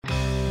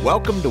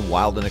Welcome to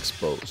Wild and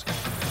Exposed,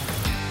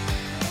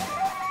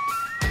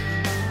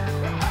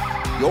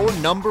 your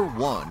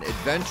 #1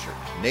 adventure,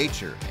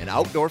 nature, and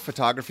outdoor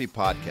photography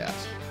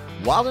podcast.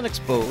 Wild and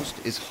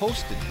Exposed is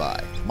hosted by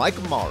Mike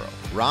Amaro,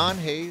 Ron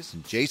Hayes,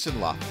 and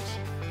Jason Loftus.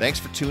 Thanks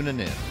for tuning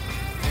in.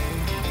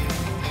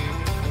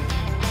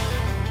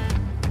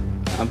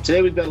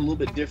 Today we've got a little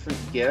bit different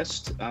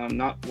guest,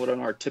 not one of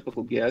our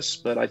typical guests,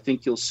 but I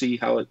think you'll see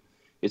how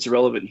it's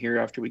relevant here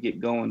after we get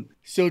going.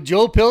 So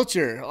Joel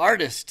Pilcher,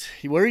 artist.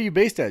 Where are you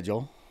based at,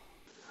 Joel?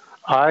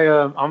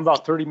 I'm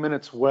about 30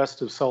 minutes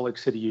west of Salt Lake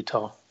City,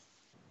 Utah.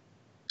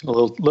 A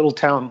little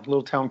town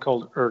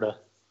called Erta.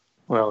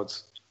 Well,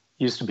 it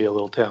used to be a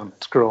little town.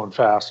 It's growing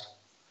fast.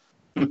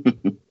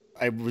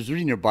 I was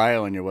reading your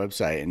bio on your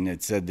website, and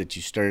it said that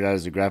you started out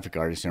as a graphic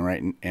artist,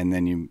 and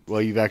then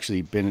you've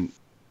actually been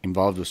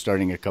involved with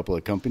starting a couple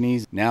of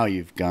companies. Now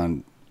you've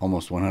gone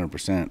almost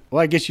 100%.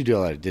 Well, I guess you do a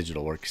lot of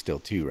digital work still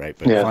too, right?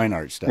 But fine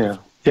art stuff.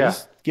 Yeah.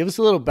 Give us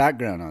a little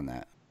background on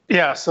that.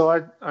 Yeah. So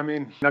I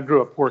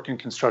grew up working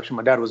construction.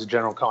 My dad was a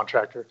general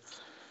contractor.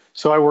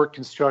 So I worked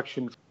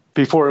construction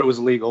before it was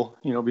legal,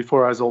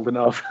 before I was old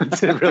enough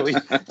to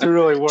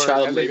really work.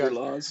 Child labor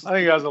laws. I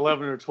think I was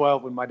 11 or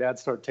 12 when my dad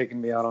started taking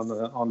me out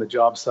on the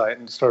job site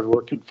and started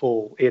working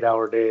full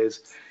 8-hour days,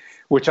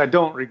 which I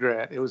don't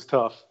regret. It was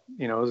tough.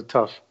 It was a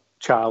tough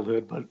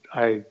childhood, but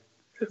I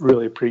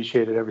really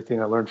appreciated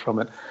everything I learned from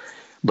it.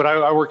 But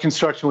I worked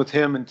construction with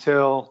him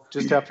until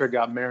just after I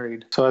got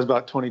married. So I was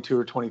about 22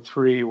 or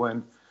 23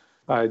 when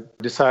I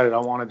decided I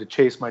wanted to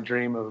chase my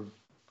dream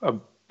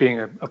of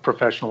being a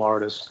professional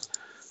artist.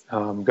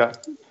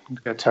 Got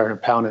tired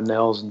of pounding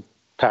nails and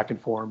packing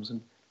forms and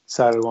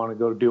decided I wanted to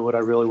go do what I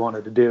really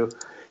wanted to do.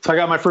 So I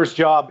got my first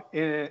job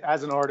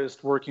as an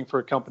artist working for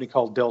a company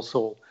called Del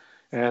Sol,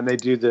 and they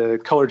do the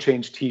color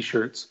change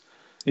T-shirts.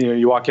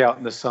 You walk out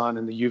in the sun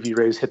and the UV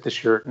rays hit the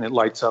shirt and it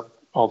lights up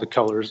all the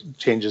colors,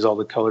 changes all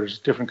the colors,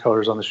 different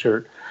colors on the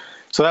shirt.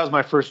 So that was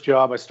my first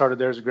job. I started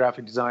there as a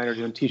graphic designer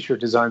doing T-shirt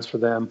designs for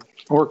them.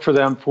 I worked for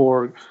them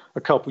for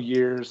a couple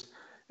years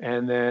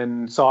and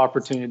then saw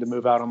opportunity to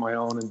move out on my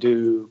own and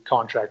do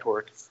contract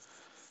work.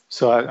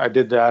 So I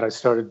did that. I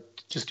started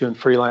just doing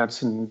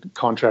freelance and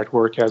contract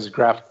work as a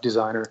graphic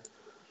designer.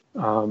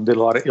 Did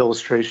a lot of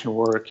illustration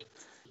work.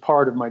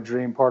 Part of my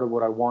dream, part of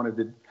what I wanted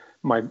to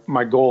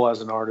my goal as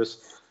an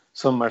artist,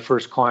 some of my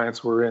first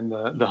clients were in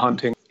the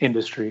hunting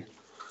industry.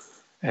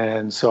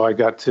 And so I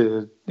got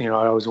to, I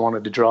always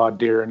wanted to draw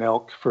deer and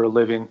elk for a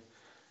living.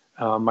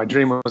 My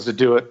dream was to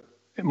do it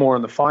more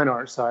on the fine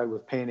art side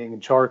with painting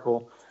and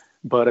charcoal.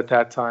 But at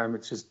that time,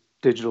 it's just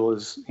digital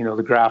is, the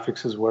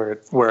graphics is where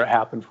it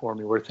happened for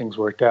me, where things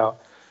worked out.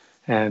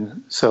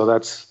 And so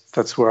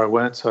that's where I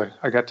went. So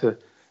I got to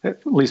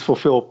at least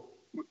fulfill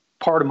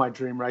part of my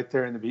dream right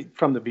there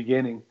from the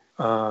beginning.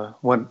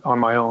 Went on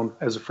my own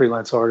as a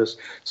freelance artist,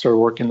 started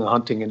working in the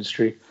hunting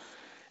industry.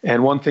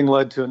 And one thing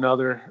led to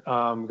another.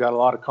 Got a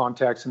lot of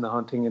contacts in the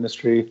hunting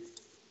industry.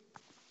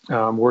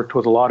 Worked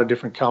with a lot of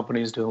different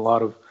companies, doing a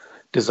lot of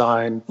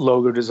design,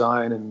 logo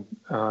design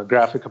and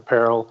graphic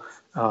apparel,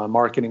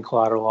 marketing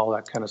collateral, all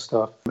that kind of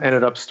stuff.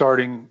 Ended up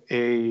starting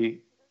a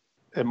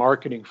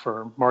marketing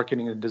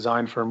and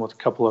design firm with a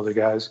couple other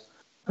guys.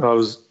 It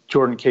was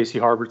Jordan Casey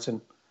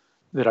Harbertson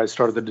that I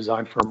started the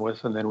design firm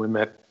with. And then we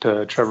met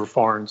Trevor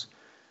Farnes,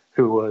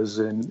 who was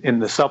in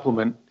the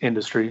supplement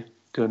industry,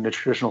 doing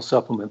nutritional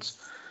supplements.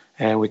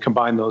 And we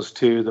combined those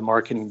two, the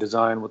marketing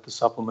design with the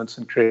supplements,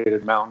 and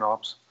created Mountain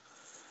Ops.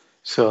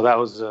 So that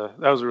was a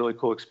really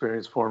cool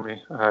experience for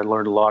me. I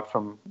learned a lot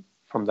from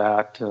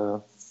that,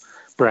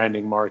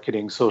 branding,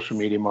 marketing, social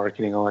media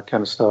marketing, all that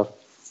kind of stuff.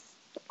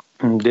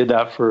 And did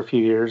that for a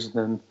few years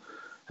and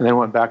then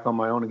went back on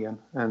my own again.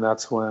 And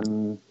that's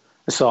when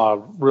I saw a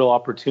real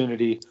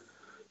opportunity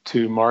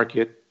to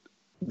market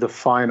the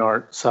fine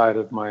art side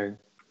of my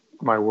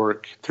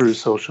work through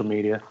social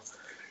media.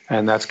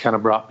 And that's kind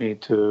of brought me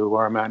to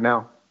where I'm at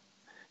now,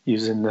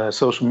 using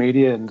social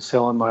media and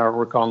selling my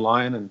artwork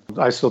online. And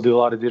I still do a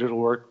lot of digital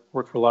work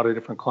for a lot of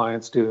different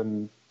clients,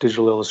 doing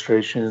digital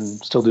illustration and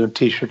still doing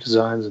T-shirt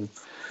designs and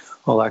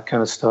all that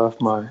kind of stuff.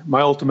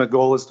 My ultimate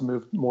goal is to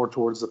move more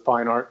towards the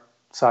fine art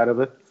side of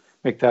it,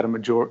 make that a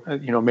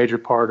major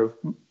part of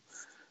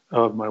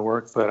my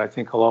work, but I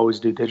think I'll always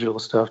do digital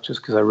stuff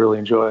just because I really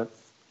enjoy it.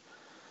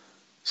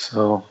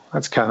 So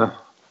that's kind of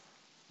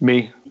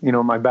me,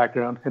 my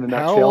background in a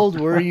nutshell. How old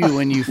were you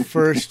when you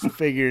first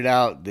figured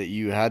out that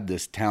you had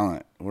this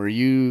talent? Were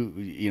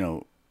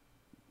you,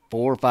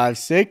 4, 5,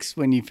 6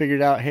 when you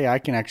figured out, hey, I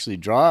can actually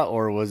draw?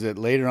 Or was it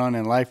later on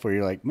in life where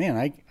you're like, man,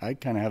 I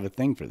kind of have a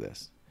thing for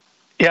this?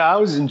 Yeah, I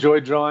always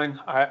enjoyed drawing.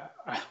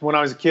 When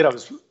I was a kid,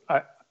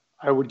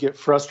 I would get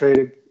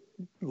frustrated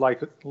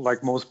like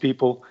most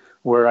people,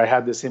 where I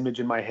had this image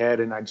in my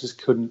head and I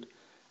just couldn't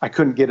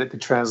get it to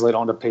translate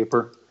onto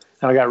paper.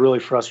 And I got really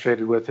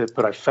frustrated with it,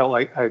 but I felt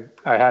like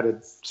I had a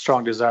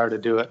strong desire to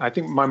do it. I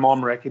think my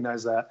mom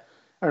recognized that.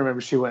 I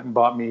remember she went and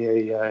bought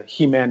me a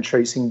He-Man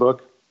tracing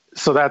book.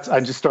 So I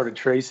just started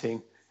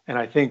tracing. And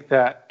I think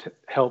that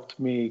helped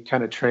me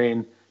kind of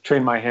train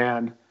my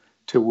hand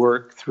to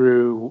work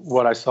through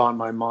what I saw in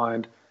my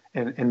mind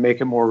and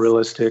make it more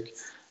realistic.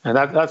 And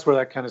that's where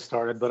that kind of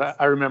started. But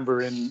I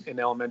remember in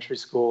elementary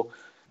school,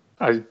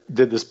 I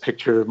did this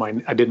picture of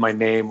I did my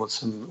name with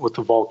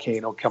the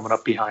volcano coming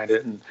up behind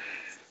it and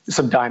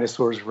some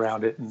dinosaurs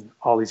around it, and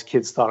all these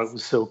kids thought it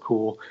was so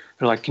cool.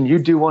 They're like, "Can you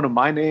do one of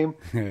my name?"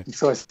 And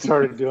so I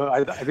started doing.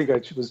 I think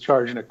I was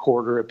charging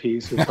 $0.25 a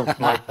piece or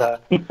something like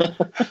that.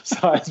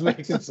 So I was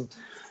making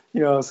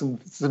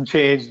some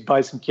change, buy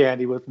some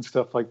candy with and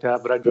stuff like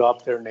that. But I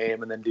dropped their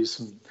name and then do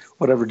some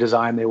whatever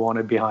design they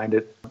wanted behind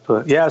it.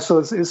 But yeah, so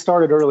it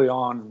started early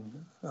on.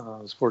 I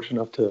was fortunate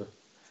enough to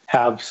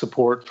have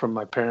support from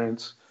my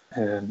parents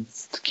and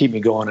to keep me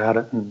going at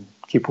it and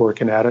keep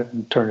working at it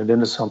and turn it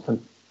into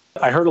something.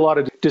 I heard a lot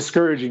of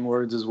discouraging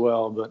words as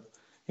well, but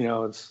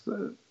it's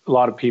a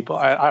lot of people.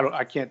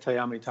 I can't tell you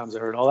how many times I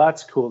heard, "Oh,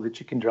 that's cool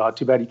that you can draw.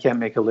 Too bad you can't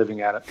make a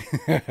living at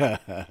it." Yeah.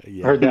 I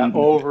heard that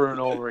over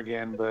and over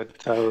again,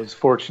 but I was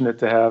fortunate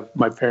to have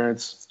my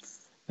parents.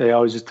 They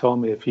always just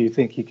told me, if you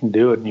think you can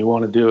do it and you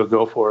want to do it,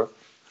 go for it.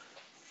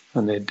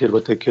 And they did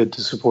what they could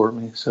to support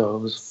me. So I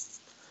was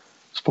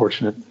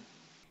fortunate.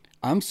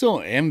 I'm so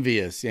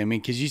envious. I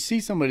mean, because you see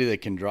somebody that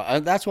can draw.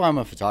 That's why I'm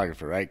a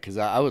photographer, right? Because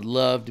I would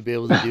love to be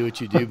able to do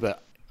what you do,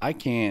 but I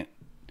can't.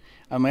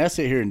 I mean, I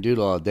sit here and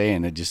doodle all day,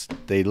 and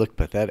they look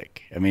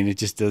pathetic. I mean, it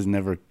just doesn't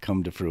ever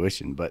come to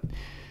fruition. But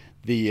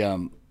the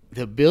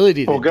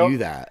ability to do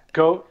that.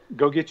 Go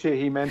get you a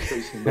He-Man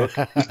tracing book.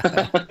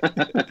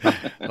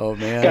 Oh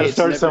man, got to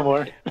start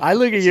somewhere. I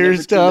look at your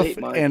stuff,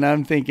 and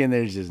I'm thinking,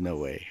 there's just no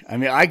way. I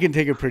mean, I can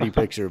take a pretty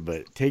picture,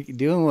 but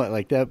doing what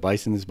like that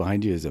bison is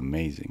behind you is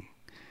amazing.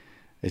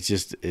 It's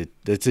just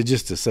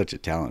such a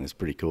talent. It's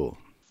pretty cool.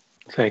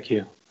 Thank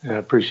you. I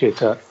appreciate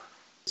that.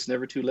 It's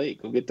never too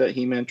late. Go get that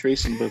He-Man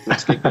tracing book.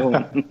 Let's get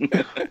going.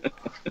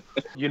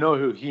 You know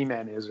who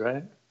He-Man is,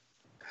 right?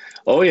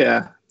 Oh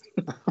yeah.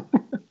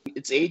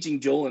 It's aging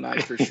Joel and I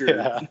for sure.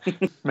 Yeah.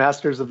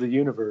 Masters of the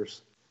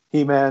Universe.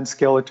 He-Man,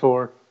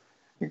 Skeletor.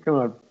 Come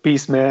on,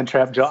 Beastman,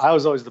 Trap Jaw. I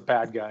was always the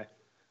bad guy.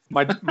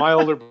 My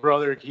older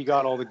brother, he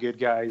got all the good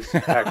guys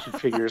action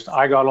figures.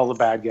 I got all the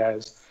bad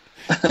guys.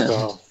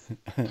 So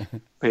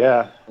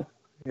yeah,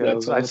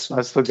 awesome.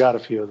 I still got a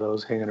few of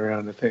those hanging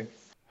around, I think.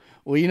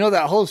 Well,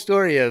 that whole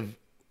story of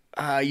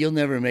you'll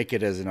never make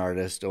it as an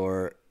artist,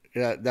 or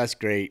that's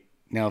great,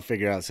 now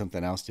figure out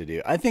something else to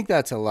do. I think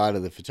that's a lot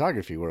of the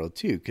photography world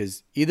too,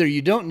 because either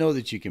you don't know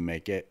that you can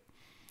make it,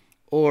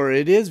 or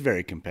it is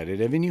very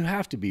competitive and you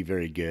have to be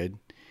very good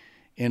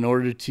in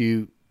order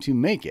to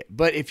make it.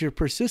 But if you're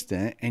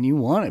persistent and you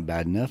want it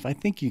bad enough, I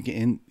think you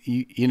can.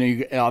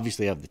 You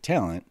obviously have the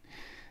talent.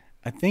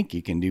 I think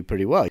you can do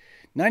pretty well.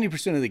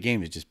 90% of the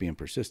game is just being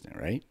persistent,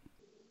 right?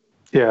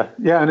 Yeah,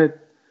 and it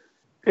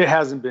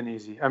hasn't been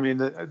easy. I mean,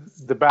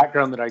 the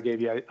background that I gave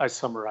you, I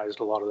summarized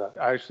a lot of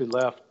that. I actually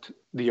left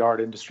the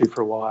art industry for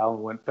a while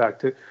and went back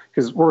to,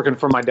 because working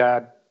for my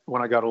dad,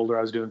 when I got older,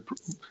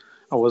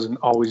 I wasn't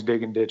always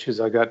digging ditches.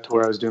 I got to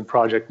where I was doing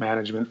project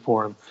management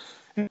for him.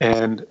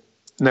 And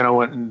then I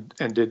went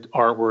and did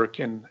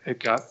artwork, and it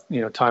got,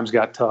 times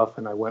got tough,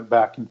 and I went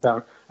back and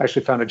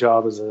found a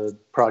job as a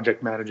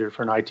project manager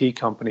for an IT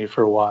company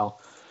for a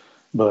while,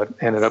 but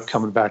ended up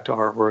coming back to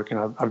artwork,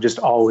 and I've just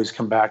always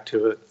come back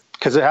to it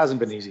because it hasn't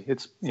been easy.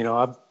 It's,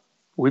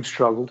 we've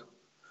struggled.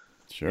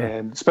 Sure.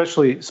 And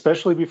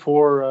especially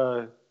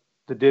before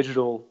the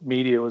digital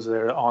media was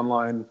there,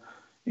 online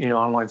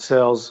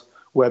sales,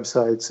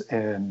 websites,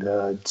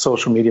 and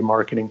social media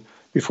marketing.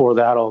 Before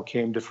that all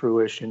came to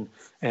fruition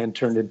and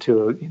turned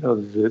into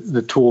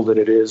the tool that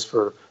it is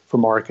for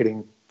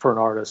marketing for an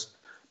artist.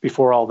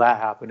 Before all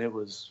that happened, it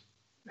was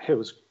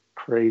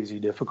crazy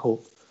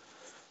difficult.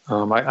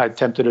 I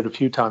attempted it a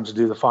few times to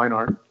do the fine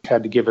art,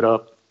 had to give it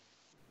up.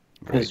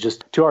 Right. It's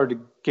just too hard to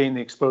gain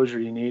the exposure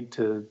you need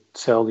to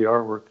sell the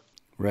artwork.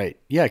 Right.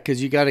 Yeah,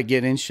 because you got to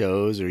get in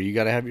shows, or you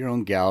got to have your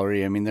own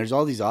gallery. I mean, there's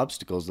all these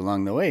obstacles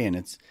along the way, and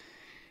it's,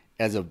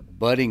 as a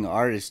budding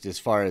artist, as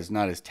far as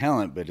not as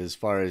talent, but as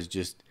far as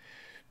just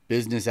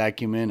business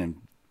acumen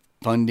and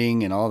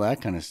funding and all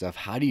that kind of stuff,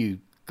 how do you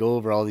go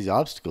over all these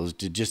obstacles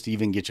to just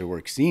even get your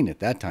work seen at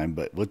that time?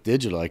 But with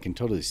digital, I can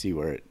totally see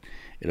where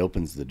it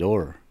opens the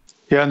door.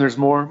 Yeah, and there's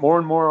more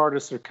and more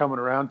artists that are coming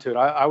around to it.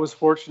 I was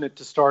fortunate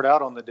to start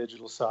out on the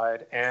digital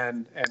side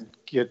and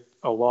get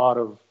a lot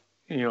of,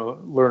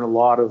 learn a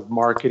lot of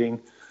marketing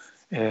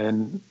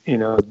and,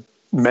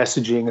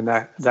 messaging and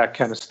that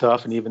kind of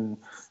stuff. And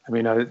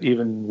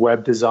even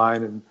web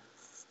design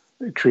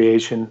and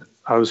creation.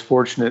 I was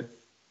fortunate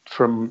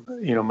from,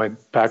 my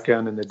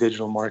background in the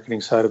digital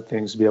marketing side of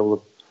things to be able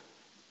to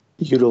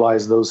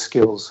utilize those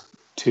skills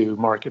to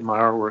market my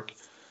artwork.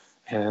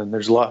 And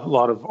there's a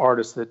lot of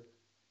artists that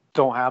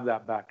don't have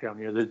that background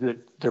here.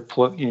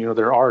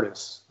 They're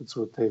artists. That's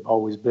what they've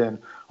always been,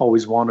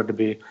 always wanted to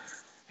be.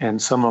 And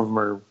some of them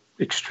are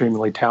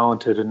extremely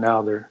talented. And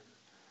now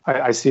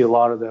I see a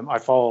lot of them. I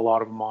follow a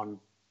lot of them on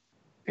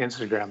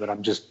Instagram that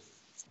I'm just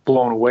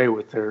blown away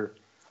with their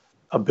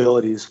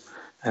abilities.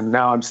 And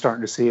now I'm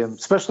starting to see them,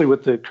 especially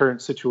with the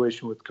current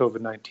situation with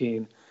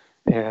COVID-19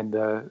 and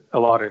a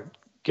lot of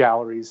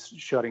galleries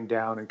shutting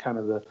down and kind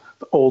of the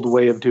old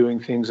way of doing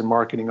things and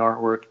marketing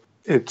artwork,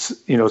 it's,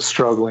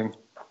 struggling.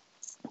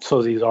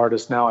 So these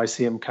artists now, I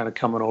see them kind of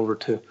coming over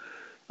to,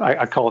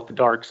 I call it the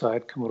dark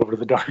side, coming over to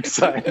the dark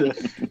side,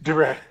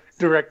 the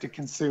direct to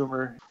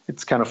consumer.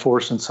 It's kind of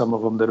forcing some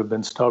of them that have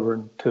been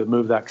stubborn to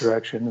move that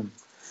direction.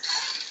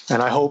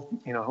 And I hope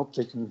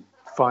they can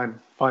find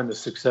the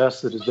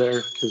success that is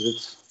there,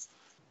 because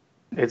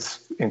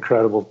it's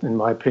incredible. In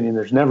my opinion,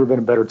 there's never been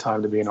a better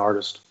time to be an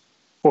artist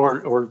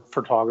or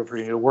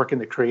photographer, work in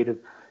the creative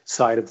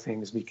side of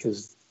things,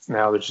 because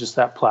now there's just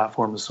that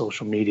platform of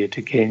social media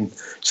to gain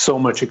so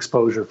much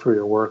exposure for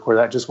your work, where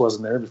that just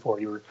wasn't there before.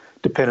 You were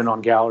dependent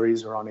on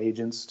galleries or on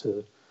agents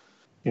to,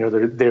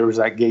 there was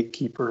that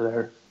gatekeeper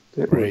there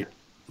that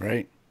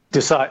right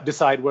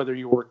decide whether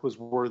your work was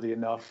worthy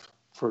enough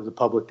for the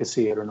public to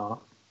see it or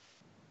not.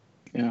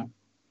 Yeah.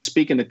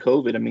 Speaking of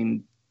COVID, I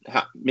mean,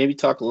 maybe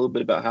talk a little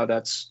bit about how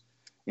that's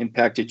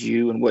impacted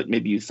you and what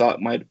maybe you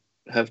thought might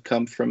have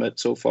come from it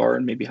so far,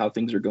 and maybe how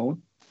things are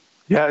going.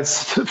 Yeah,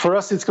 for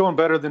us, it's going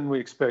better than we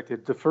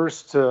expected. The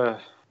first, it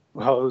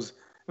was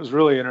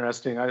really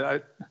interesting.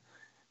 There's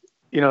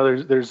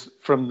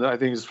I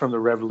think it's from the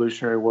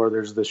Revolutionary War.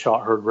 There's the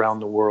shot heard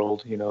round the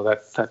world.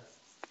 That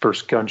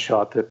first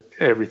gunshot that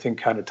everything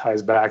kind of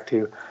ties back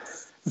to.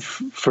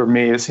 For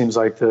me, it seems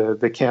like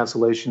the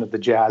cancellation of the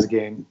Jazz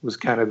game was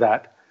kind of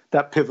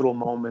that pivotal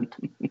moment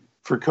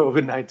for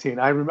COVID-19.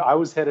 I remember I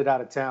was headed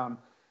out of town.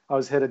 I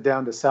was headed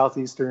down to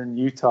southeastern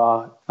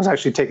Utah. I was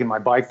actually taking my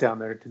bike down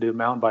there to do a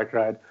mountain bike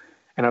ride,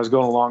 and I was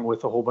going along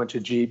with a whole bunch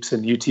of Jeeps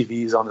and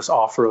UTVs on this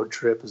off-road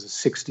trip. It was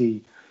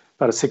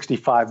about a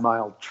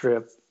 65-mile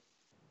trip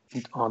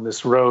on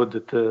this road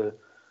that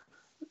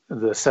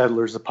the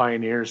settlers, the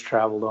pioneers,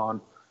 traveled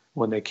on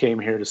when they came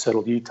here to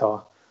settle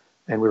Utah,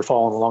 and we were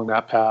following along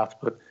that path.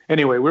 But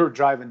anyway, we were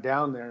driving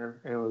down there,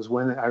 and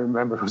I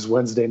remember it was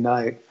Wednesday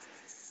night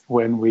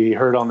when we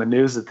heard on the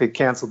news that they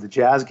canceled the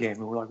Jazz game,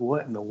 and we're like,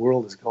 what in the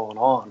world is going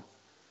on?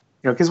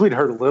 Because we'd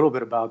heard a little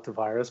bit about the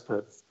virus,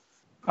 but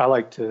I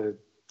like to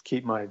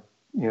keep my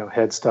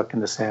head stuck in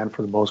the sand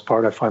for the most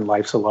part. I find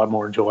life's a lot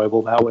more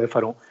enjoyable that way if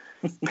I don't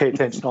pay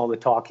attention to all the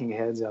talking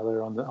heads out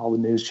there on all the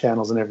news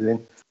channels and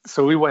everything.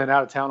 So we went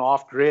out of town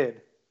off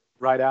grid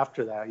right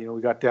after that.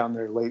 We got down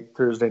there late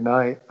Thursday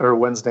night or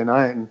Wednesday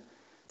night, and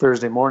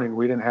Thursday morning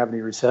we didn't have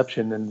any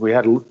reception, and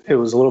it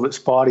was a little bit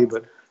spotty,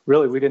 but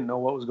really we didn't know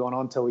what was going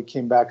on until we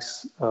came back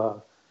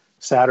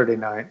Saturday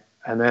night.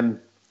 And then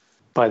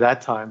by that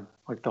time,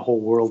 like, the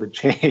whole world had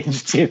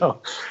changed. It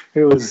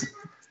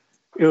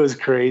was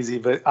crazy,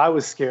 but I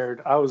was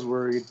scared. I was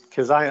worried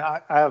because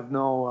I have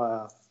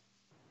no,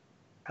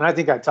 and I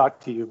think I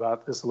talked to you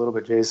about this a little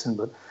bit, Jason,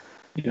 but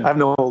I have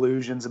no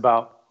illusions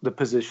about the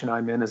position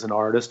I'm in as an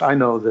artist. I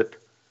know that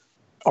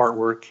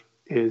artwork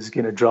is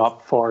going to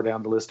drop far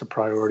down the list of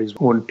priorities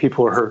when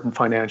people are hurting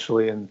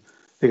financially and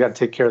they got to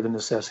take care of the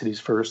necessities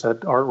first.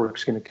 That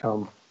artwork's going to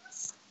come,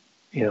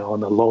 on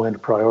the low end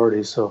of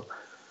priorities. So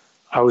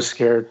I was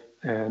scared.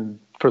 And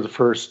for the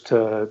first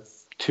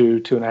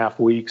 2.5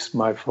 weeks,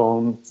 my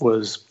phone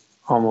was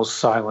almost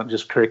silent,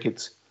 just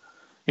crickets.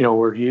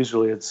 Where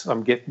usually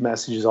I'm getting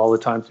messages all the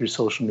time through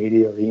social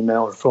media or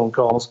email or phone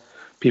calls,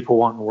 people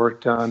wanting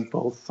work done,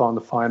 both on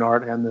the fine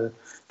art and the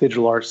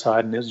digital art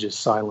side, and it was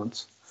just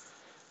silence.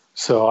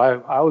 So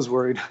I was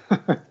worried.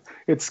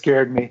 It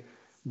scared me.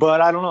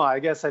 But I don't know. I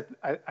guess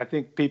I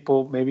think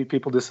people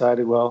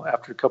decided, well,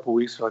 after a couple of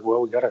weeks, they're like,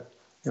 well, we got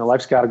to,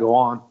 life's got to go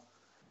on.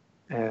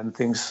 And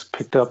things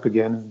picked up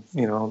again.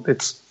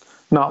 It's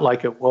not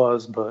like it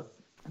was, but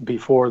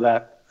before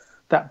that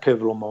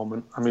pivotal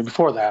moment,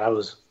 before that, I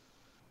was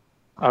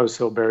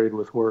so buried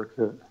with work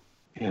that,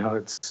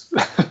 it's,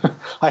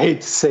 I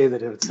hate to say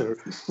that it's a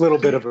little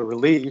bit of a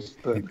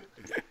relief, but,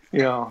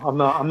 I'm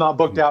not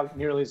booked out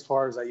nearly as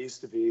far as I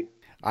used to be.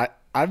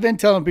 I've been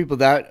telling people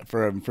that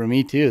for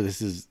me too.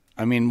 This is,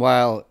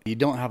 while you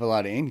don't have a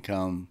lot of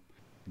income,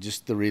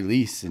 just the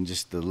release and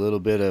just the little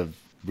bit of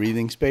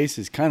breathing space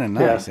is kind of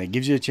nice. Yeah. It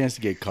gives you a chance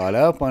to get caught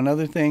up on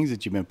other things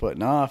that you've been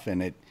putting off,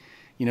 and it,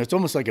 it's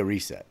almost like a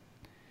reset.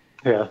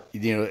 Yeah.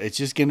 It's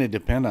just going to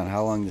depend on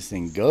how long this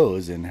thing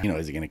goes, and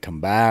is it going to come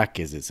back?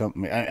 Is it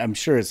something? I'm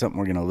sure it's something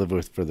we're going to live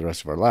with for the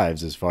rest of our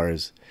lives, as far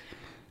as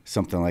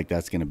something like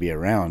that's going to be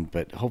around.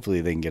 But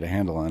hopefully they can get a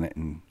handle on it,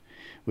 and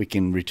we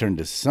can return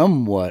to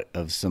somewhat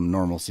of some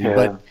normalcy. Yeah.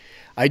 But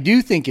I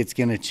do think it's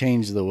going to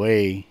change the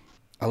way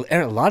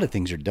a lot of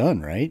things are done,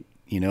 right?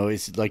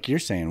 It's like you're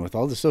saying, with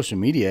all the social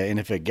media, and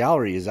if a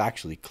gallery is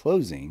actually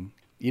closing,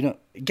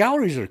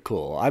 galleries are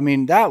cool.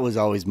 That was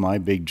always my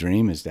big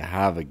dream, is to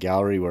have a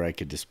gallery where I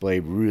could display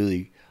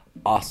really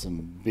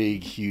awesome,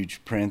 big,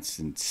 huge prints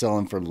and sell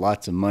them for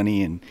lots of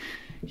money and,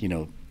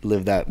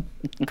 live that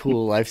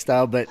cool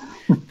lifestyle. But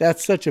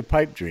that's such a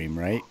pipe dream,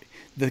 right?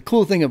 The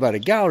cool thing about a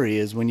gallery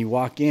is when you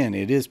walk in,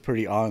 it is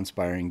pretty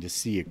awe-inspiring to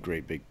see a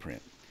great big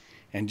print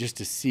and just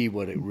to see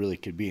what it really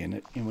could be.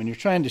 And when you're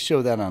trying to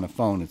show that on a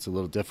phone, it's a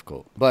little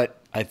difficult.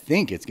 But I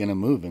think it's going to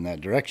move in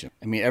that direction.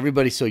 I mean,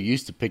 everybody's so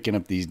used to picking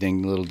up these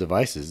dang little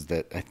devices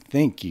that I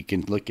think you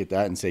can look at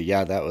that and say,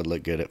 yeah, that would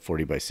look good at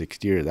 40 by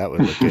 60, or that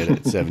would look good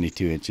at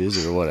 72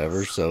 inches or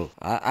whatever. So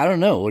I don't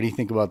know. What do you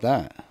think about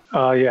that?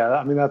 Yeah,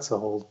 I mean, that's a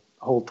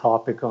whole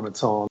topic on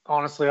its own.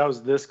 Honestly, I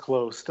was this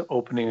close to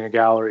opening a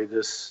gallery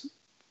this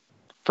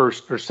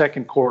first or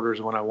second quarters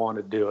when I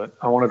wanted to do it.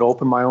 I wanted to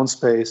open my own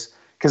space,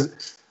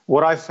 because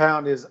what I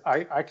found is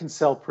I can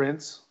sell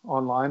prints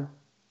online,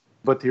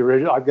 but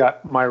I've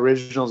got my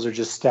originals are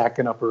just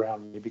stacking up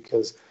around me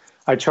because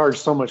I charge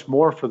so much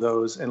more for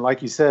those. And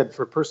like you said,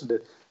 for a person to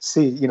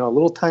see, you know, a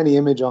little tiny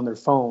image on their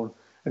phone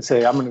and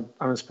say, I'm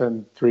gonna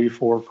spend $3,000,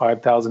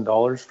 $4,000,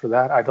 $5,000 for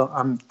that.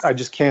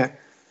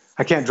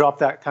 I can't drop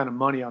that kind of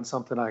money on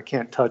something I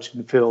can't touch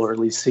and feel or at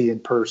least see in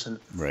person.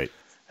 Right.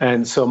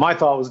 And so my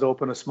thought was to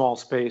open a small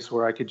space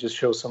where I could just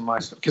show some of my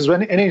stuff. Because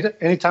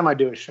anytime I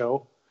do a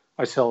show,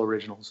 I sell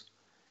originals.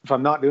 If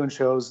I'm not doing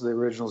shows, the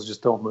originals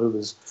just don't move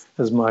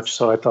as much.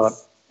 So I thought,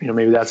 you know,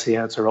 maybe that's the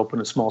answer. Open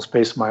a small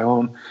space of my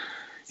own,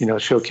 you know,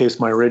 showcase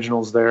my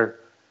originals there.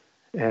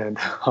 And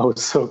I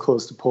was so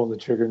close to pulling the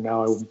trigger.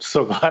 Now I'm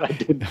so glad I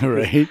didn't.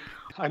 Right.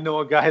 I know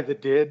a guy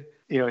that did.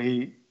 You know,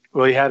 he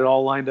had it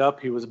all lined up.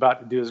 He was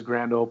about to do his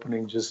grand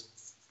opening.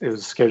 It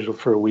was scheduled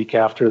for a week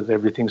after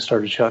everything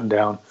started shutting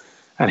down.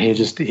 And he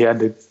had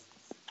to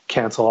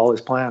cancel all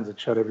his plans and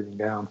shut everything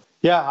down.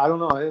 Yeah, I don't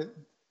know.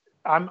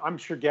 I'm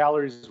sure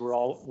galleries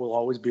will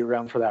always be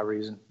around for that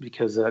reason,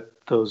 because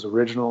those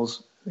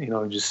originals, you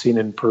know, just seeing it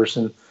in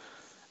person,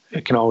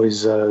 it can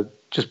always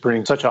just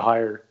bring such a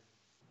higher,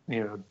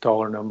 you know,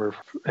 dollar number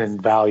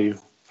and value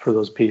for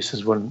those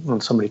pieces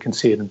when somebody can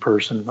see it in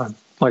person.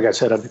 Like I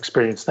said, I've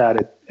experienced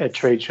that at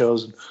trade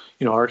shows,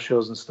 you know, art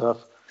shows and stuff.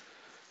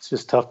 It's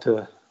just tough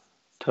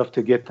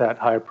to get that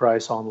high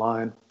price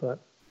online, but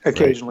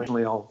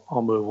occasionally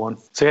I'll move one.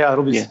 So yeah,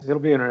 it'll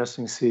be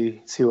interesting to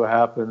see what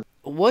happens.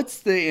 What's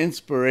the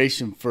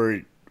inspiration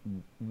for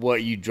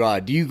what you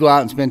draw? Do you go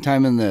out and spend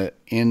time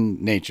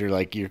in nature?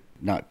 Like, you're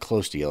not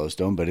close to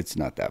Yellowstone, but it's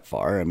not that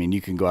far. I mean, you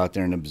can go out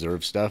there and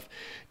observe stuff.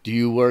 Do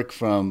you work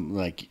from,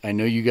 like, I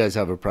know you guys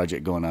have a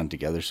project going on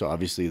together, so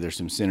obviously there's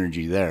some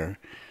synergy there.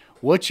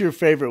 What's your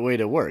favorite way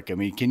to work? I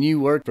mean, can you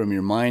work from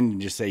your mind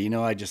and just say, you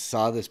know, I just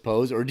saw this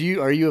pose? Or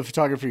are you a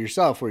photographer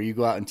yourself where you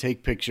go out and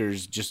take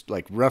pictures, just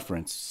like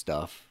reference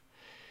stuff,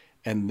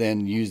 and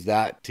then use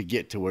that to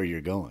get to where you're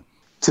going?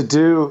 To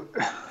do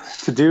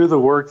the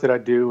work that I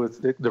do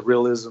with the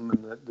realism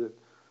and the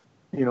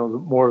you know, the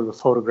more of the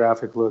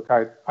photographic look,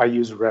 I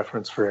use a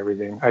reference for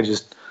everything.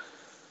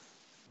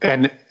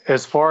 And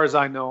as far as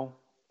I know,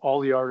 all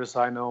the artists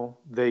I know,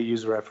 they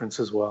use reference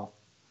as well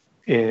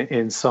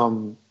in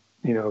some,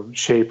 you know,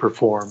 shape or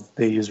form.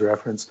 They use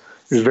reference.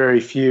 There's very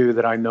few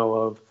that I know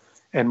of,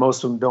 and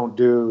most of them don't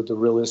do the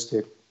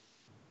realistic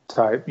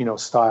type, you know,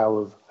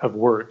 style of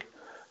work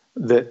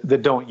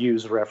that don't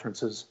use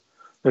references.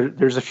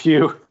 There's a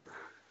few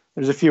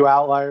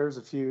outliers,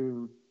 a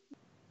few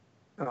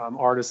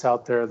artists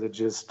out there that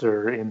just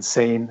are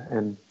insane,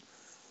 and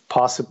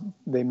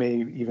they may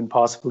even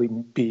possibly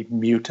be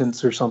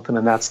mutants or something,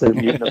 and that's their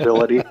mutant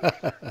ability.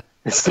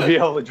 Is to be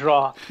able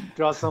to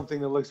draw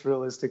something that looks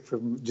realistic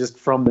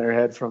from their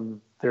head,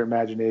 from their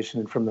imagination,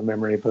 and from the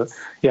memory. But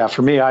yeah,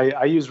 for me,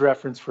 I use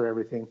reference for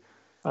everything.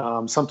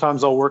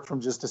 Sometimes I'll work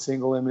from just a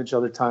single image.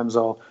 Other times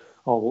I'll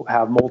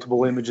have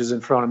multiple images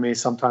in front of me.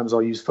 Sometimes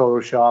I'll use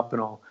Photoshop,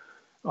 and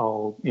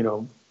I'll you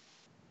know,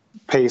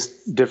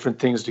 paste different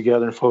things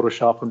together and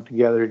Photoshop them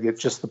together to get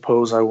just the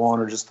pose I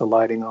want or just the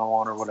lighting I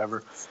want or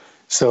whatever.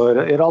 So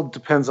it all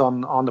depends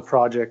on the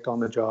project, on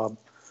the job,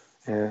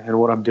 and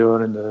what I'm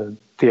doing and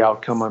the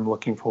outcome I'm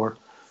looking for.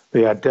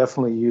 But yeah,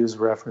 definitely use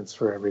reference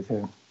for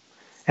everything.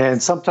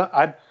 And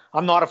sometimes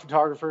I'm not a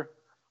photographer.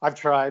 I've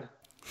tried,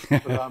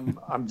 but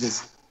I'm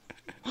just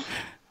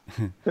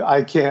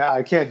I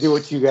can't do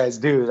what you guys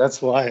do.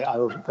 That's why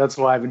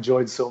I've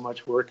enjoyed so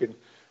much working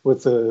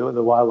with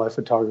the wildlife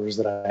photographers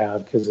that I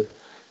have, because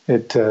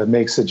it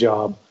makes the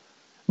job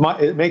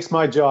it makes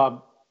my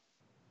job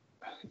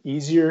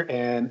easier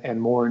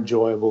and more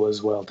enjoyable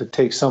as well, to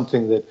take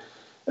something that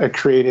a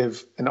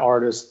creative, an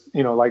artist,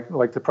 you know,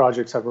 like the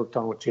projects I've worked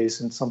on with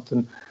Jason,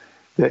 something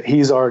that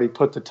he's already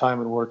put the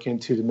time and work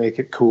into to make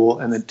it cool,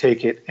 and then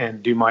take it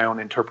and do my own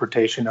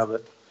interpretation of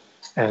it.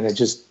 And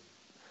it's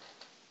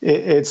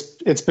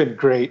been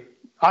great.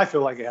 I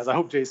feel like it has. I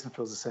hope Jason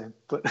feels the same.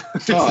 But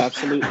oh,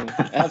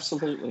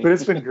 absolutely. But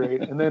it's been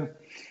great. And then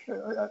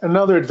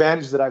another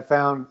advantage that I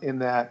found in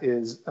that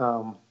is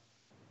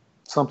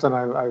something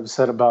I've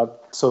said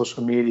about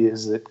social media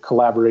is that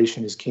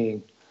collaboration is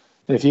king.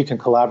 And if you can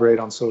collaborate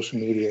on social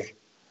media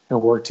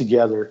and work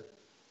together,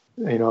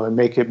 you know, and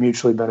make it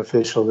mutually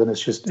beneficial, then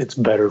it's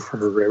better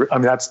for. I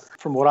mean, that's,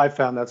 from what I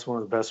found, that's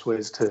one of the best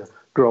ways to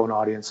grow an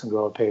audience and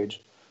grow a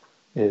page,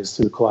 is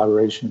through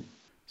collaboration.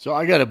 So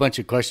I got a bunch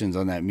of questions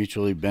on that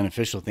mutually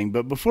beneficial thing.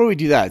 But before we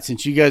do that,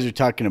 since you guys are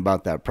talking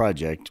about that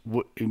project,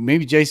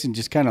 maybe Jason,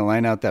 just kind of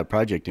line out that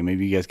project, and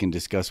maybe you guys can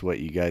discuss what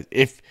you guys,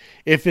 if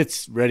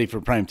it's ready for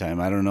prime time.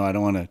 I don't know. I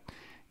don't want to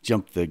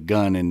jump the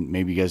gun, and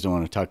maybe you guys don't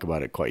want to talk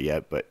about it quite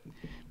yet, but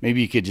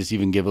maybe you could just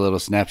even give a little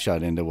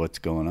snapshot into what's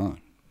going on.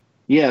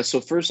 Yeah,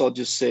 so first I'll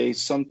just say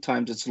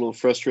sometimes it's a little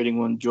frustrating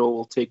when Joel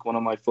will take one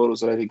of my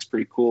photos that I think is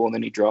pretty cool, and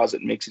then he draws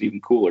it and makes it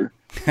even cooler.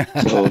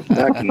 So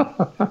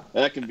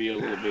that can be a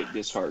little bit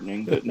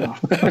disheartening, but no.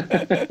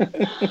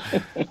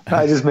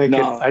 I just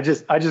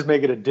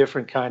make it a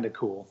different kind of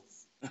cool.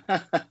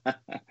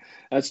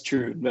 That's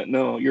true, but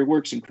no, your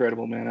work's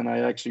incredible, man, and I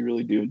actually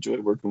really do enjoy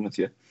working with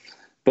you.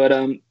 But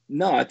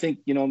no, I think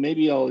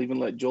maybe I'll even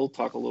let Joel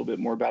talk a little bit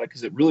more about it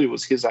because it really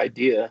was his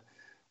idea.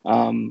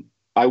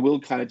 I will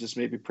kind of just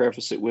maybe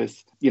preface it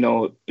with,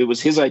 it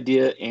was his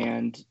idea,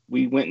 and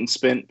we went and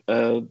spent,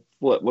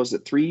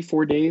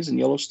 3-4 days in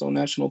Yellowstone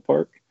National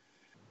Park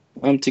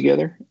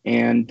together.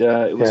 And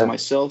it was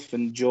myself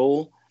and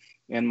Joel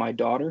and my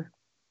daughter.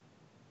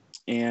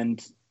 And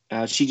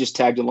she just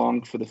tagged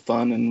along for the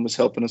fun and was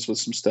helping us with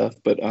some stuff.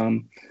 But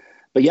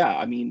yeah,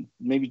 I mean,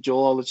 maybe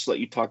Joel, I'll just let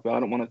you talk about it. I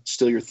don't want to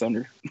steal your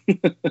thunder.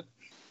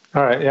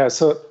 All right. Yeah.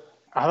 So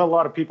I had a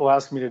lot of people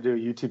asking me to do a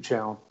YouTube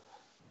channel.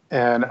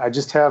 And I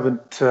just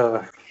haven't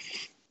felt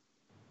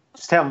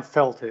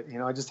it.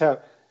 I just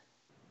have,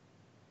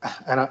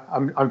 and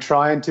I'm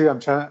trying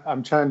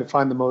to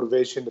find the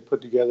motivation to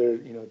put together,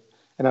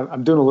 and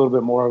I'm doing a little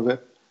bit more of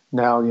it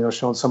now,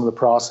 showing some of the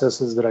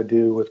processes that I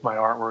do with my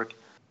artwork.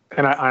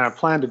 And I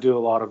plan to do a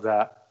lot of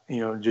that,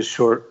 just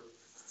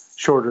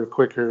shorter,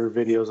 quicker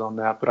videos on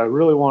that. But I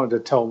really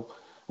wanted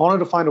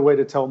to find a way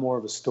to tell more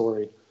of a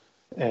story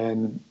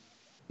and,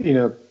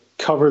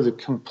 cover the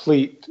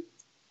complete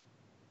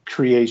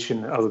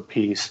creation of a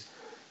piece.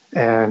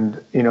 And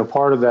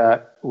part of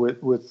that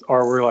with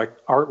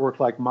artwork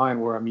like mine,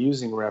 where I'm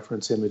using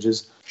reference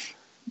images,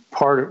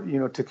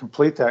 to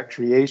complete that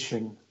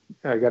creation,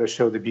 I got to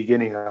show the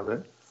beginning of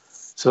it.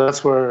 So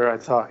that's where I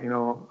thought,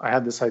 I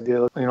had this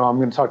idea, I'm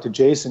going to talk to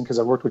Jason, because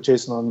I've worked with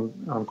Jason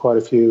on quite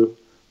a few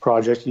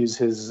projects, use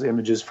his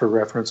images for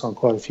reference on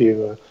quite a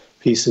few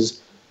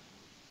pieces.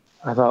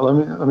 I thought,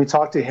 let me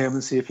talk to him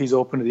and see if he's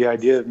open to the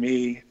idea of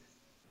me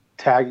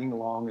tagging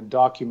along and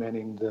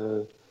documenting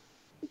the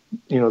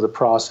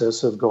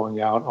process of going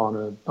out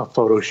on a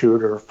photo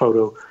shoot or a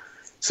photo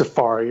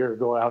safari, or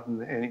go out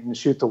and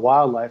shoot the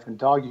wildlife and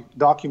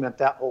document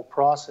that whole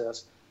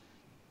process.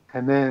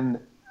 And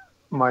then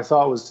my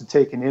thought was to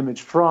take an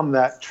image from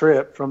that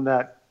trip, from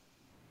that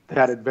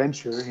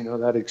adventure,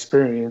 that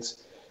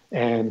experience,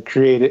 and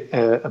create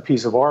a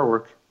piece of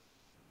artwork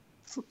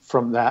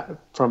from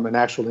an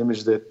actual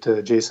image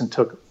that Jason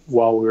took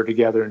while we were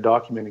together and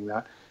documenting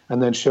that. And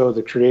then show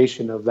the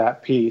creation of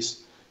that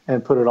piece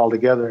and put it all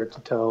together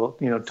to tell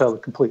the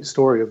complete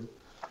story of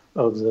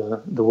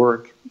the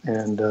work.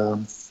 And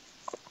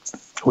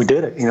we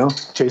did it.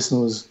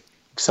 Jason was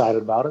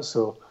excited about it.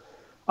 So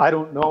I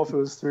don't know if it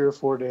was 3 or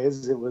 4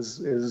 days. It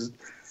was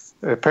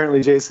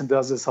apparently Jason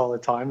does this all the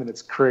time, and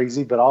it's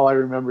crazy. But all I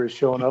remember is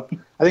showing up.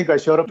 I think I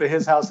showed up at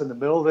his house in the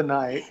middle of the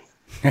night,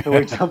 and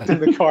we jumped in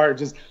the car and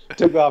just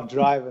took off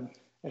driving.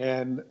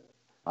 And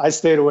I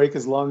stayed awake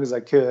as long as I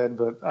could,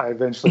 but I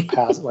eventually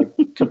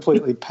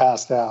completely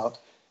passed out.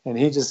 And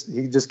he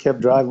just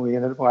kept driving.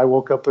 I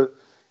woke up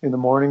in the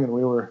morning, and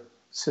we were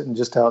sitting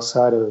just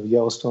outside of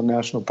Yellowstone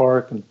National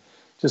Park, and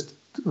just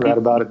right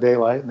about at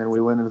daylight. And then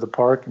we went into the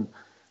park, and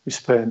we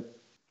spent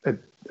a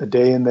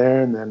day in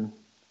there, and then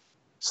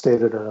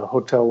stayed at a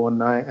hotel one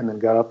night, and then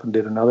got up and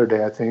did another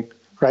day, I think.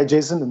 Right,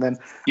 Jason? And then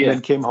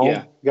came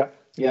home. Yeah,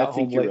 I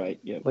think you're right.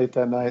 Yeah. Late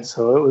that night.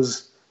 So it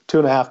was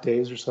 2.5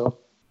 days or so.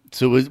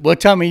 So what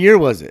time of year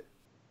was it?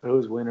 It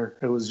was winter.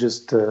 It was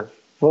just, what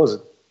was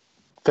it?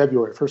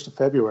 February, 1st of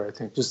February, I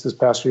think, just this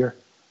past year.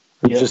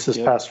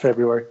 Past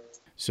February.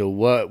 So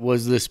what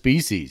was the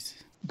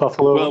species?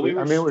 Buffalo. Well,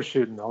 we're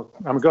shooting. Go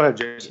ahead,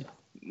 Jason.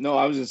 No,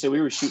 I was going to say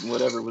we were shooting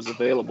whatever was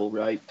available,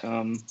 right?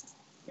 And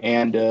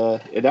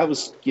that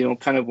was,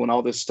 kind of when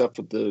all this stuff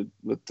with the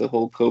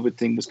whole COVID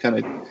thing was kind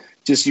of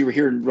just, you were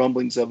hearing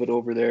rumblings of it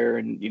over there,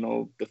 and,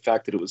 the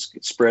fact that it was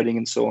spreading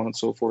and so on and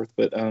so forth.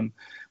 But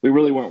we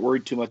really weren't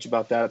worried too much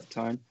about that at the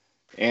time.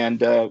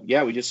 And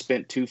we just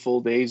spent 2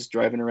 full days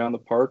driving around the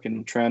park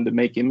and trying to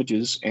make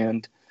images.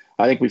 And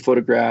I think we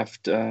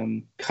photographed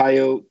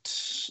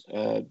coyotes,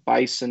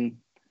 bison,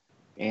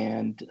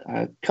 and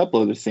a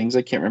couple other things.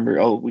 I can't remember.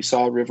 Oh, we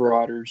saw river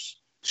otters.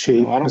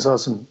 Sheep. We saw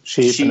some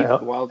sheep and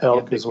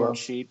elk as well.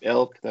 Sheep,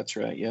 elk. That's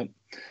right. Yep.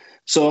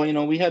 So,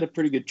 we had a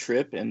pretty good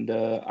trip, and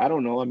I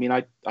don't know. I mean,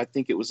 I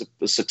think it was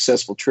a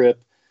successful trip.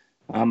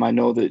 I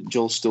know that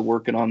Joel's still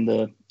working on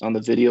the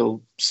video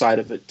side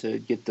of it to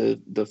get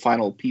the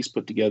final piece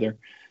put together.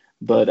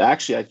 But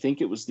actually, I think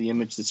it was the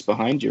image that's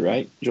behind you,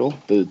 right, Joel?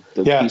 The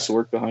piece of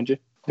work behind you.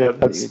 Yeah,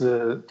 that's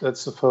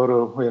the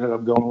photo we ended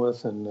up going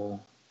with, and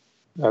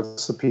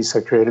that's the piece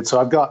I created.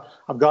 So I've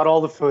got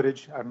all the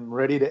footage. I'm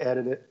ready to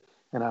edit it,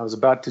 and I was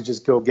about to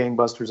just go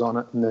gangbusters on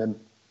it, and then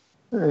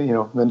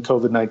then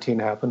COVID-19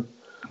 happened,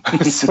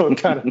 so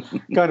it kind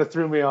of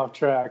threw me off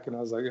track, and I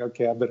was like,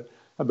 okay, I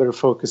better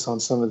focus on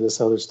some of this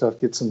other stuff,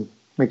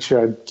 make sure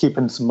I'm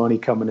keeping some money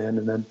coming in,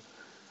 and then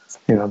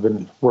I've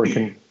been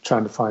working,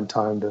 trying to find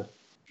time to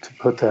to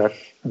put that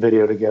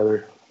video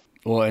together.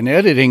 Well, and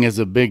editing is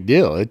a big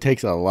deal. It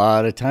takes a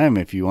lot of time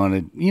if you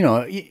want to,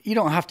 you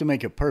don't have to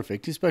make it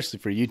perfect, especially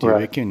for YouTube.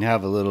 Right. It can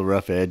have a little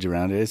rough edge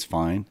around it. It's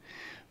fine.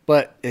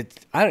 But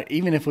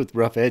even if with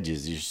rough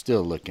edges, you're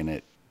still looking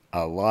at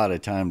a lot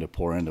of time to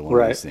pour into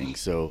one of these things.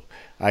 So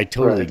I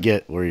totally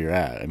get where you're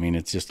at. I mean,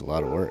 it's just a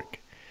lot of work.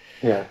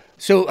 Yeah.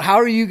 So how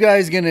are you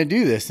guys going to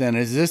do this then?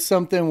 Is this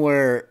something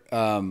where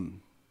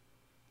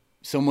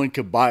someone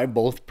could buy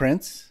both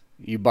prints?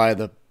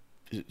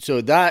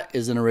 So that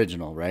is an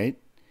original, right?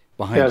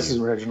 Behind this is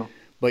original.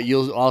 But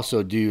you'll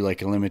also do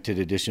like a limited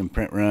edition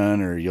print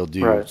run, or you'll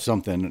do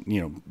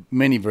something,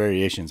 many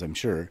variations, I'm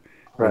sure,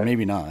 or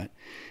maybe not.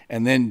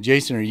 And then,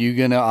 Jason, are you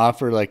going to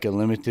offer like a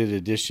limited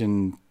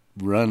edition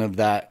run of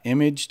that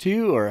image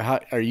too, or how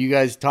are you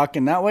guys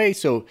talking that way?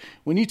 So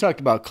when you talk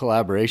about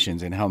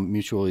collaborations and how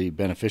mutually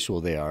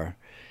beneficial they are,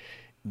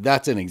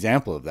 that's an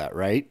example of that,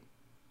 right?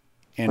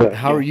 And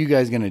how are you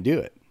guys going to do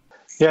it?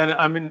 Yeah, and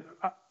I mean,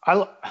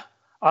 I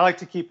like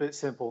to keep it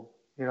simple.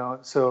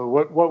 So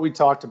what we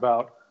talked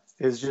about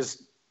is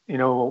just,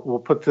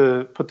 we'll put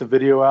the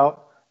video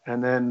out,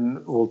 and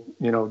then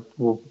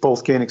we'll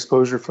both gain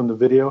exposure from the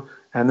video.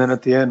 And then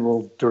at the end,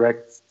 we'll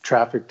direct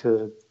traffic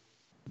to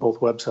both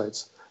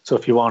websites. So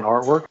if you want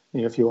artwork,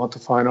 if you want the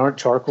fine art,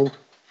 charcoal,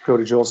 go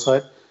to Joel's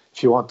site.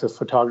 If you want the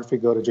photography,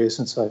 go to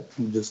Jason's site,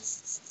 and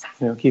just,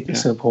 keep it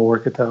simple,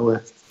 work it that way.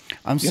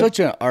 I'm such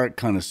an art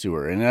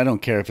connoisseur, and I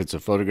don't care if it's a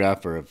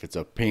photograph or if it's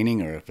a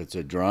painting or if it's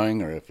a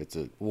drawing or if it's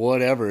a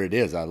whatever it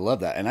is. I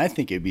love that. And I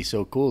think it'd be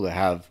so cool to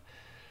have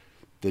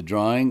the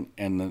drawing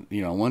and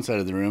on one side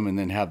of the room, and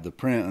then have the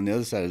print on the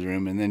other side of the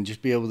room, and then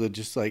just be able to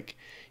just like,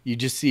 you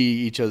just see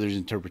each other's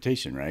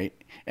interpretation, right?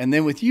 And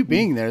then with you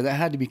being there, that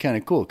had to be kind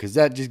of cool, because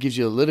that just gives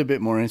you a little bit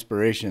more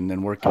inspiration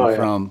than working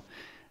from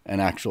an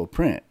actual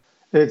print.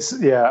 It's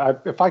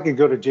if I could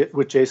go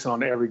with Jason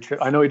on every trip,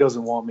 I know he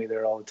doesn't want me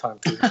there all the time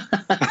too.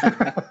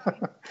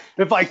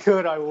 If I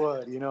could, I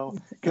would,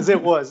 because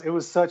it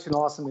was such an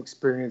awesome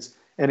experience,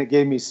 and it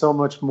gave me so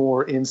much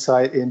more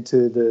insight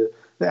into the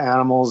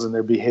animals and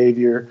their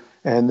behavior,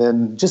 and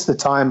then just the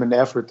time and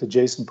effort that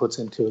Jason puts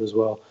into it as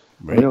well.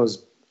 Right. It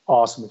was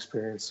awesome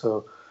experience.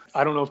 So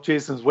I don't know if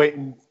Jason's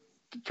waiting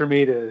for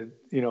me to,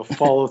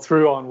 follow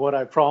through on what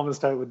I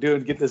promised I would do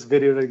and get this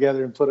video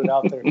together and put it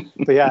out there.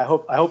 But yeah,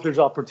 I hope there's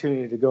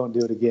opportunity to go and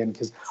do it again,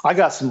 because I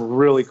got some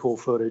really cool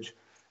footage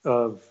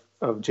of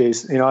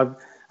Jason.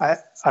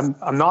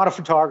 I'm not a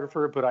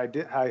photographer, but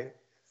I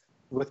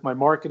with my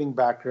marketing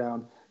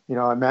background,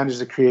 I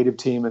managed a creative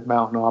team at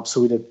Mountain Ops,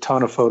 so we did a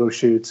ton of photo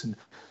shoots and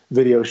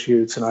video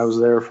shoots, and I was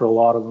there for a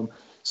lot of them.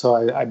 So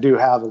I do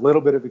have a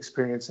little bit of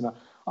experience, and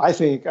I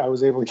think I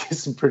was able to get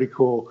some pretty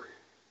cool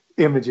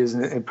images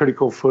and pretty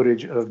cool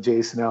footage of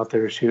Jason out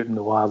there shooting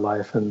the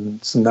wildlife,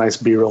 and some nice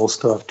B-roll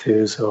stuff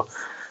too. So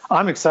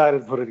I'm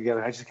excited to put it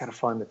together. I just got to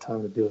find the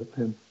time to do it,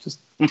 and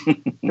just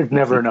there's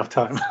never enough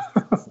time.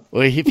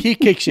 Well, if he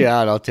kicks you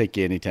out, I'll take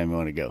you anytime you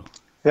want to go.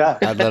 Yeah,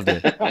 I'd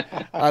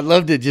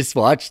love to just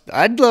watch.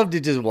 I'd love to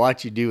just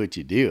watch you do what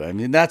you do. I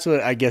mean,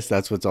 I guess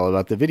that's what's all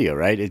about the video,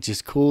 right? It's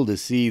just cool to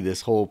see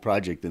this whole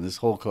project and this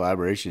whole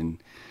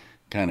collaboration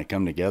kind of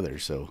come together.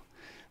 So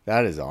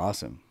that is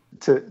awesome.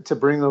 To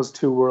bring those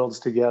two worlds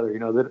together,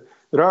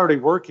 that are already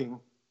working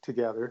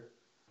together.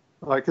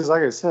 Because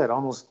like I said,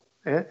 almost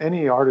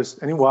any artist,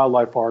 any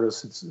wildlife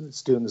artist,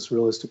 it's doing this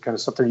realistic kind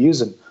of stuff. They're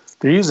using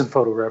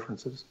photo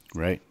references.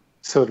 Right.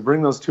 So to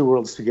bring those two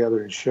worlds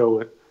together and show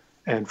it,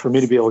 and for me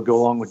to be able to go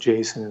along with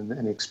Jason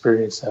and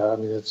experience that, I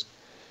mean,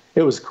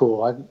 it was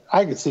cool.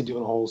 I could see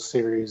doing a whole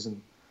series,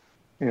 and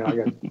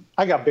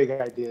I got big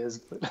ideas.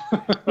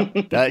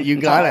 But that you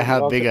gotta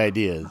have big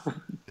ideas.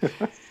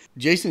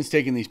 Jason's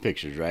taking these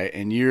pictures, right?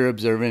 And you're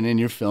observing and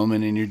you're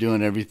filming and you're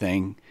doing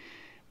everything.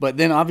 But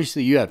then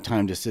obviously you have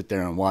time to sit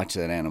there and watch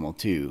that animal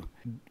too.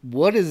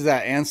 What is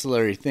that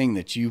ancillary thing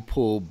that you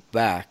pull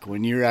back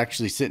when you're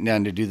actually sitting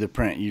down to do the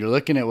print? You're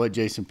looking at what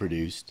Jason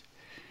produced.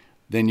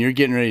 Then you're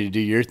getting ready to do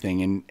your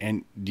thing.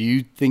 And do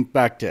you think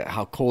back to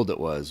how cold it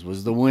was?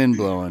 Was the wind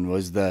blowing?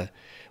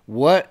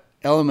 What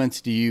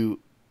elements do you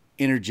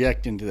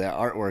interject into that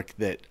artwork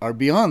that are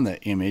beyond the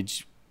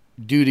image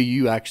due to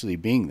you actually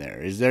being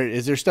there? Is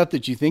there stuff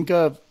that you think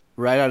of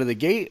right out of the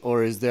gate,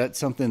 or is that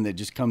something that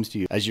just comes to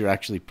you as you're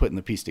actually putting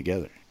the piece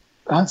together?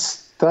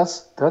 That's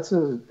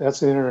an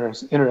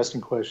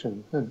interesting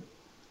question, and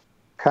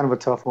kind of a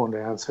tough one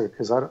to answer,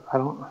 because I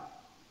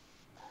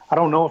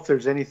don't know if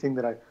there's anything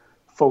that I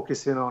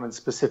focus in on and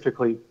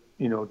specifically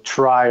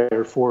try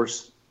or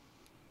force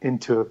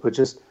into it, but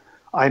just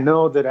I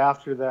know that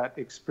after that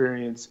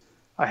experience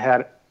I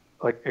had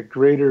like a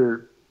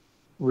greater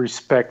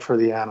respect for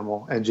the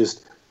animal and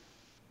just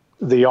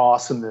the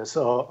awesomeness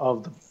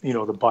of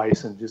the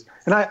bison.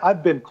 And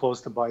I've been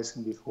close to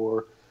bison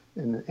before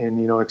and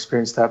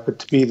experienced that, but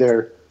to be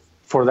there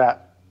for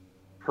that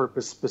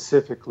purpose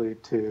specifically,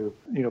 to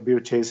be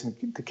with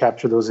Jason to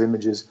capture those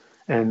images,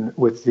 and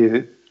with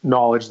the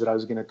knowledge that I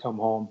was going to come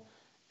home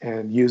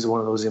and use one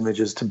of those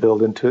images to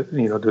build into,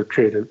 to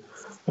create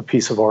a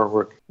piece of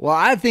artwork. Well,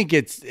 I think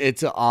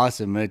it's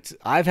awesome.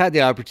 I've had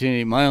the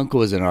opportunity. My uncle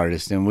was an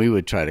artist, and we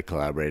would try to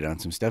collaborate on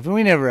some stuff, and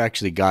we never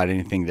actually got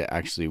anything that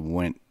actually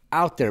went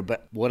out there.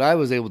 But what I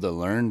was able to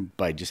learn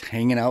by just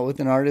hanging out with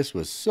an artist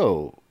was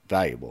so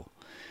valuable.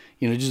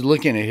 Just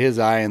looking at his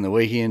eye and the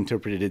way he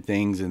interpreted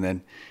things, and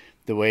then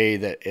the way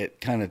that it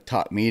kind of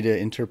taught me to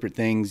interpret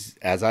things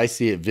as I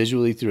see it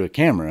visually through a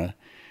camera,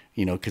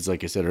 because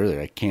like I said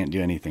earlier, I can't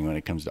do anything when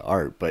it comes to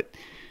art. But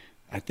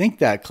I think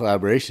that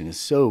collaboration is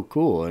so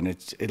cool. And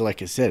it's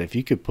like I said, if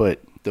you could put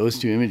those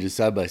two images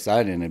side by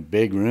side in a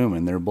big room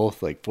and they're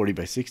both like 40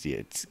 by 60,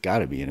 it's got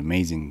to be an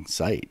amazing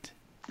sight.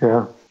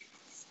 Yeah.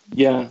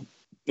 Yeah.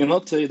 And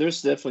I'll tell you,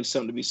 there's definitely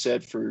something to be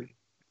said for,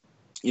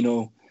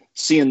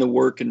 seeing the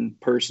work in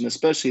person,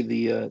 especially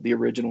the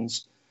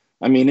originals.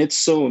 I mean, it's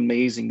so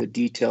amazing, the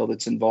detail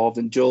that's involved.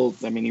 And Joel,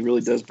 I mean, he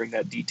really does bring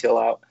that detail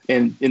out.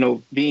 And,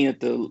 being at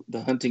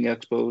the hunting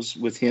expos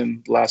with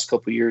him the last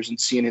couple of years and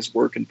seeing his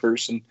work in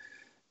person,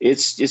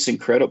 it's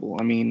incredible.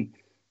 I mean,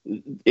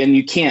 and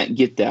you can't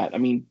get that. I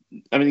mean,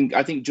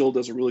 I think Joel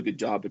does a really good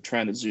job of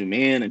trying to zoom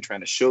in and trying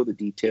to show the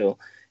detail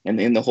and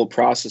in the whole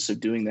process of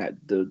doing that,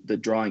 the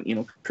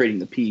drawing, creating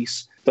the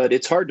piece. But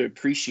it's hard to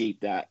appreciate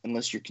that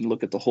unless you can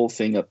look at the whole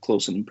thing up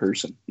close and in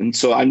person. And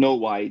so I know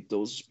why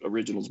those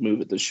originals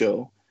move at the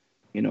show,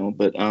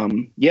 but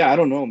yeah, I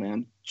don't know,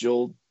 man.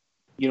 Joel,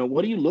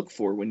 what do you look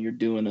for when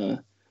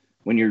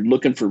you're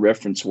looking for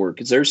reference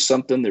work? Is there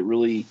something that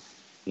really,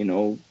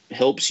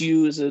 helps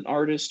you as an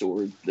artist,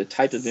 or the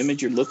type of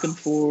image you're looking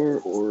for,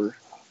 or?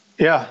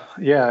 Yeah.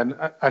 And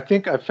I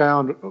think I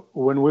found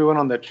when we went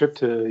on that trip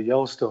to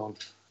Yellowstone,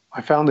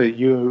 I found that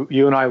you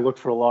and I looked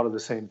for a lot of the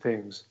same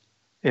things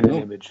in an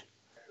image,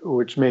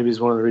 which maybe is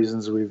one of the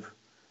reasons we've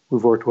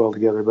worked well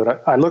together.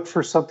 But I look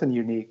for something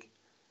unique,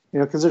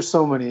 because there's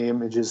so many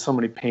images, so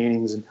many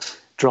paintings and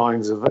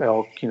drawings of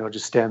elk,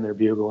 just stand there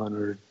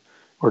bugling,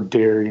 or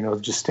deer,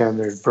 just stand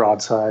there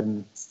broadside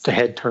and the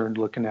head turned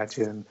looking at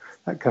you and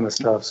that kind of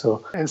stuff.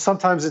 So, and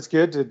sometimes it's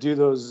good to do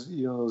those,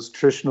 those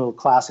traditional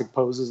classic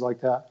poses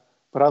like that.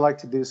 But I like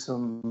to do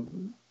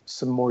some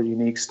more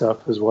unique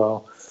stuff as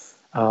well.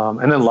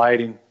 And then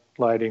lighting's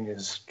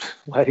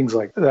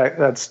like that.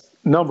 That's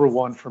number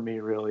one for me,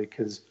 really,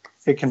 because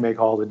it can make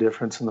all the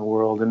difference in the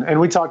world. And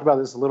we talked about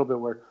this a little bit,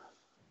 where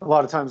a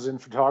lot of times in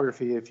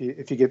photography, if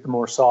you get the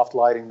more soft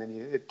lighting, then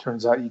it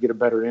turns out you get a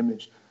better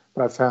image.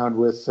 But I found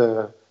with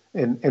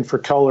and for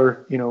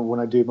color,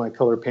 when I do my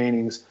color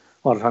paintings,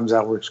 a lot of times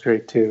that works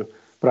great too.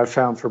 But I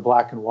found for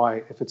black and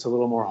white, if it's a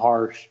little more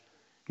harsh,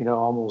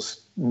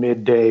 almost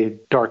midday,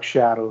 dark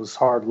shadows,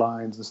 hard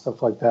lines and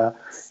stuff like that,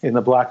 in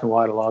the black and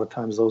white, a lot of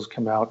times those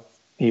come out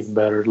even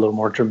better, a little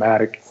more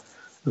dramatic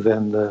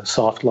than the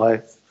soft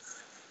light.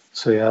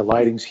 So yeah,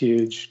 lighting's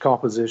huge.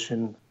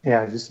 Composition,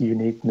 yeah, just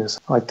uniqueness.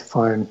 I like to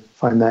find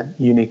that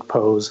unique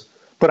pose.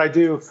 But I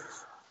do,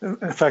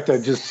 in fact,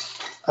 I've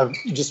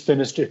just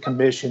finished a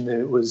commission.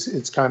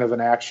 It's kind of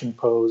an action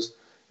pose.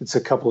 It's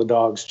a couple of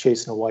dogs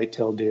chasing a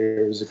whitetail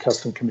deer. It was a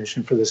custom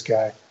commission for this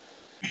guy.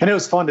 And it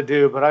was fun to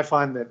do, but I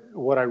find that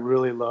what I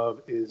really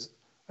love is,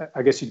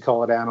 I guess you'd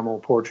call it animal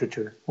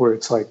portraiture, where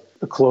it's like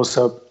a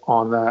close-up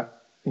on that,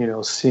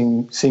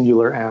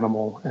 singular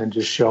animal and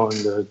just showing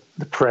the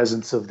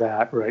presence of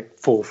that, right,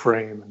 full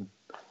frame.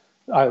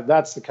 And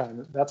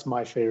that's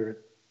my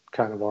favorite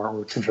kind of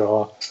artwork to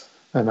draw.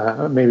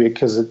 And maybe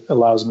because it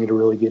allows me to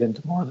really get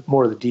into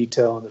more of the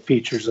detail and the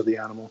features of the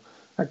animal,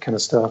 that kind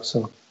of stuff.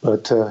 So,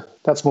 but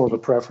that's more of a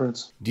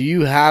preference. Do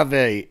you have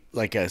a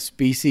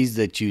species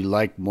that you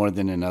like more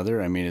than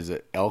another? I mean, is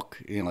it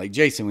elk? Like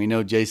Jason, we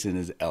know Jason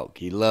is elk.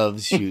 He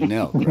loves shooting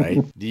elk,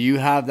 right? Do you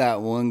have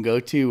that one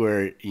go-to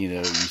where,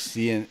 you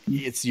see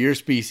it's your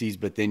species,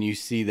 but then you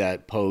see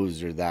that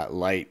pose or that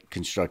light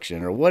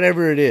construction or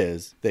whatever it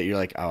is that you're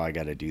like, oh, I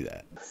got to do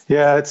that?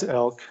 Yeah, it's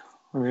elk.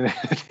 I mean,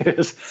 it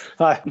is.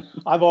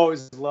 I've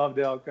always loved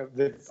elk.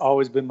 They've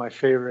always been my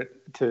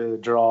favorite to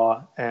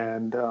draw.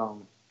 And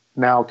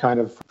now kind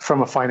of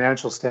from a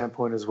financial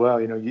standpoint as well,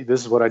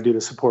 this is what I do to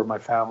support my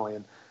family.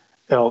 And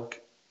elk,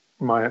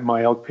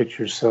 my elk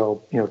pictures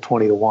sell,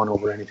 20 to 1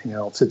 over anything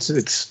else.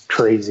 It's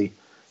crazy.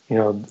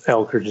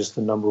 Elk are just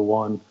the number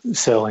one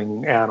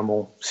selling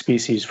animal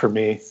species for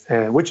me,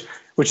 and which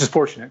is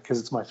fortunate because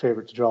it's my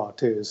favorite to draw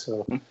too.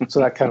 So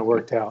that kind of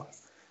worked out.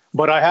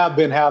 But I have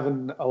been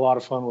having a lot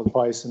of fun with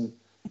bison.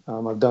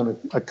 I've done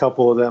a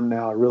couple of them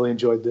now. I really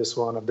enjoyed this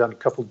one. I've done a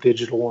couple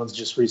digital ones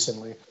just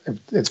recently.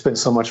 It's been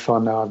so much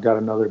fun now. I've got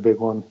another big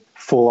one,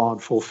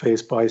 full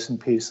face bison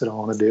piece that I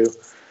want to do.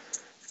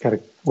 Got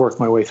to work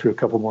my way through a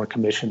couple more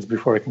commissions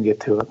before I can get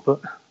to it.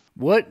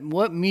 But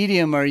what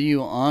medium are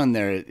you on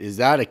there? Is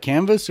that a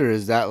canvas or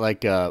is that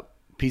like a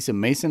piece of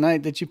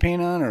masonite that you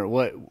paint on, or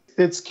what?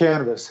 It's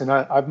canvas, and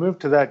I've moved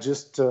to that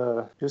just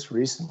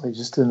recently,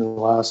 just in the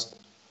last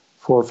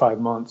 4 or 5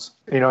 months.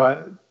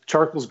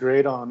 Charcoal's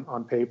great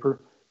on paper,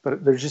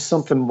 but there's just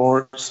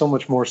so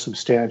much more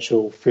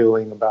substantial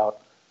feeling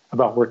about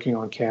working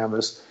on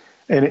canvas.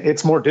 and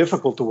it's more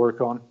difficult to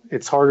work on.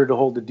 It's harder to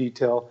hold the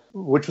detail,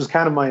 which was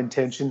kind of my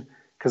intention,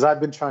 because I've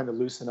been trying to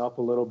loosen up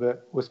a little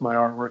bit with my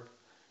artwork,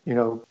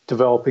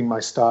 developing my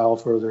style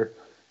further.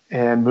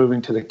 And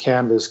moving to the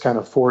canvas kind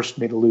of forced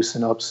me to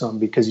loosen up some,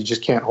 because you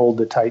just can't hold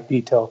the tight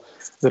detail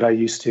that I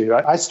used to.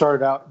 I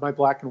started out, my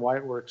black and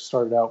white work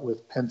started out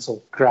with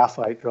pencil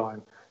graphite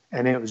drawing,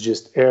 and it was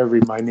just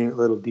every minute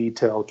little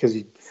detail, because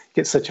you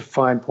get such a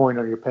fine point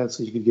on your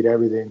pencil, you could get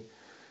everything.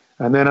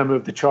 And then I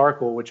moved to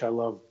charcoal, which I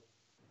love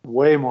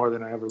way more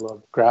than I ever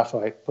loved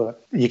graphite,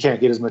 but you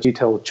can't get as much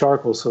detail with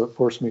charcoal, so it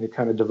forced me to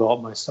kind of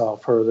develop my style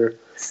further.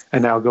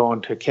 And now going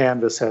to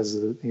canvas as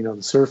the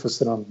surface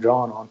that I'm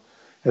drawing on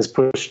has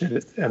pushed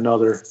it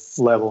another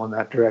level in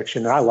that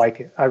direction. And I like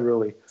it. I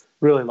really,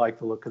 really like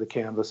the look of the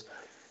canvas,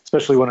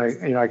 especially when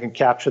I can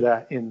capture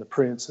that in the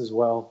prints as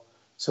well.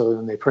 So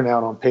when they print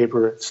out on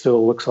paper, it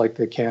still looks like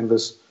the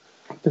canvas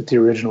that the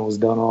original is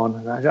done on.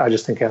 And I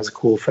just think it has a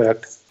cool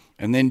effect.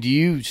 And then do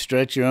you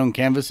stretch your own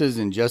canvases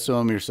and gesso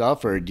them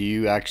yourself, or do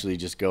you actually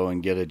just go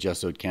and get a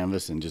gessoed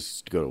canvas and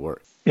just go to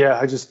work? Yeah,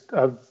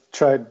 I've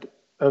tried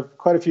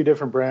quite a few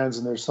different brands,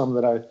 and there's some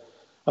that I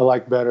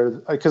like better,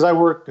 because I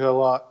work a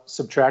lot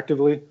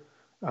subtractively.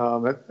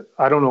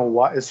 I don't know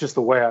why. It's just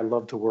the way I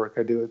love to work.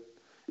 I do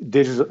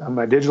it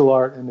my digital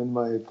art and in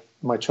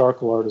my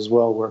charcoal art as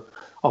well, where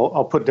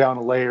I'll put down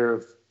a layer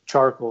of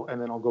charcoal,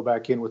 and then I'll go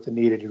back in with the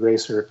kneaded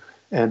eraser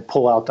and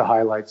pull out the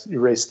highlights,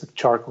 erase the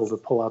charcoal to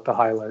pull out the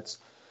highlights.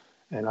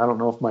 And I don't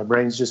know if my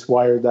brain's just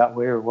wired that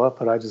way or what,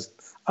 but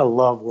I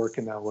love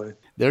working that way.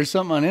 There's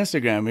something on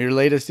Instagram. Your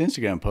latest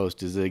Instagram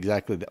post is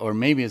exactly, or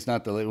maybe it's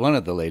not one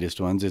of the latest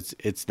ones.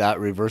 It's that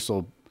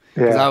reversal.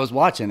 Because I was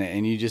watching it,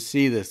 and you just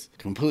see this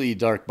completely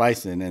dark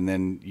bison, and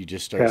then you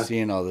just start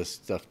seeing all this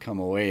stuff come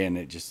away, and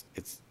it's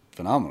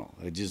phenomenal.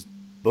 It just,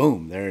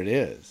 boom, there it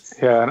is.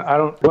 Yeah,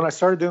 and when I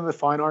started doing the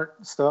fine art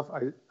stuff,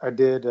 I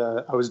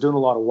was doing a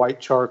lot of white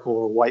charcoal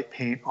or white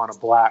paint on a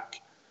black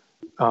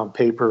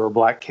paper or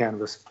black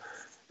canvas.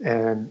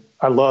 And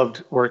I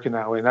loved working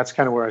that way. And that's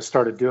kind of where I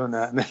started doing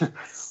that. And then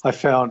I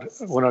found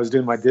when I was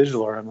doing my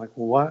digital art, I'm like,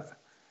 well, what?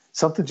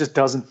 Something just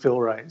doesn't feel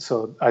right.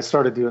 So I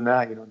started doing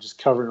that, just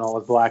covering all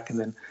with black and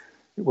then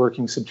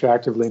working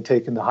subtractively and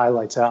taking the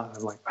highlights out. And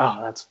I'm like,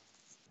 oh,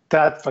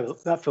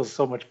 that feels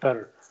so much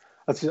better.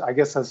 I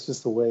guess that's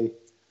just the way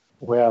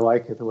I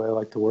like it, the way I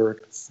like to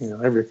work.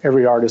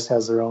 Every artist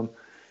has their own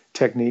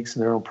techniques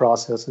and their own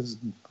processes.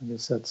 And I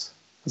guess that's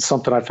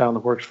something I found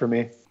that works for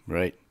me.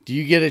 Right. Do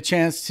you get a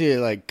chance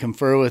to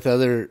confer with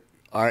other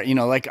art?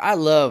 I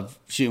love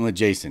shooting with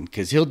Jason,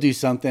 because he'll do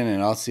something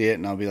and I'll see it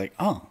and I'll be like,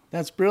 oh,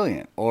 that's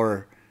brilliant.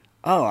 Or,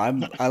 oh,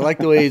 I like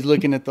the way he's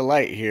looking at the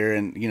light here.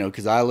 And,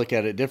 because I look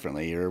at it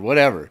differently or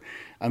whatever.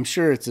 I'm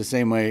sure it's the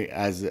same way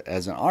as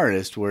an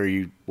artist, where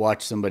you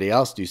watch somebody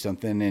else do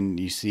something and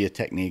you see a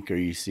technique, or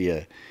you see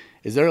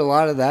is there a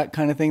lot of that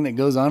kind of thing that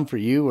goes on for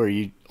you,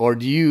 or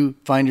do you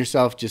find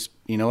yourself just,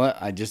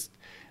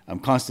 I'm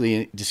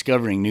constantly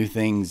discovering new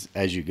things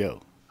as you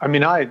go? I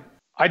mean, I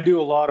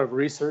do a lot of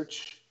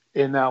research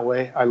in that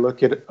way. I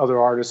look at other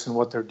artists and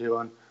what they're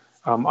doing.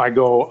 I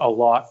go a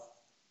lot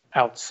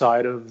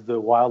outside of the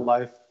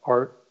wildlife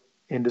art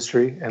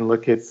industry and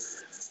look at,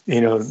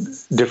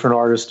 different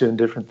artists doing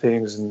different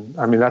things. And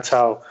I mean, that's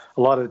how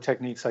a lot of the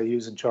techniques I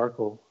use in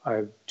charcoal,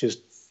 I've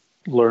just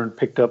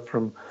picked up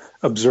from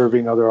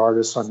observing other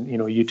artists on,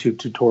 YouTube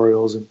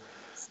tutorials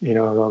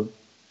and,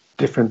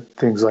 different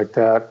things like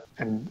that.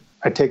 And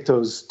I take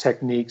those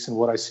techniques and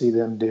what I see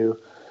them do.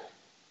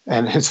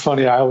 And it's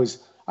funny,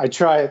 I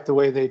try it the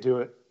way they do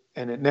it,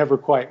 and it never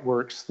quite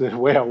works the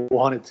way I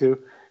want it to,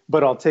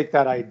 but I'll take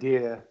that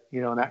idea,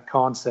 and that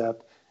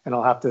concept, and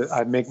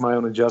I make my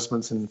own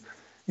adjustments and,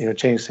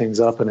 change things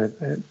up.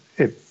 And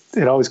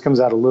it always comes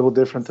out a little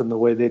different than the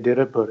way they did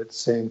it, but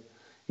it's the same,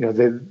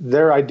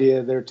 their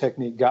idea, their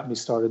technique got me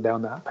started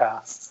down that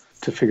path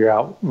to figure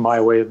out my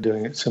way of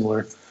doing it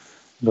similar.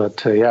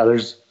 But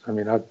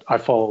I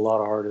follow a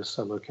lot of artists.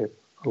 I look at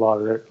a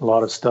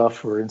lot of stuff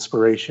for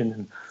inspiration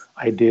and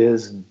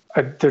ideas, and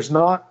there's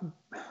not,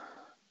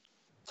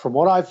 from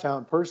what I've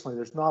found personally,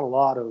 there's not a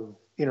lot of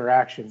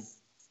interaction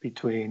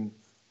between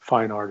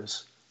fine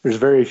artists. There's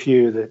very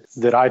few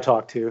that I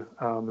talk to.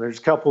 There's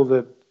a couple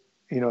that,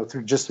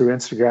 through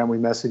Instagram, we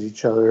message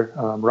each other.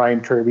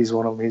 Ryan Kirby's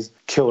one of them. He's a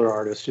killer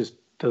artist, just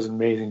does an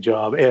amazing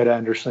job. Ed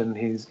Anderson,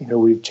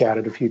 we've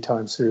chatted a few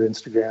times through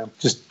Instagram,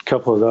 just a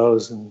couple of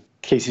those. And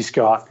Casey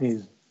Scott,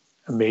 he's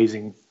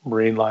amazing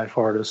marine life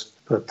artist.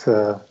 But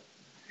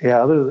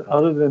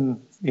other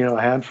than,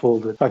 a handful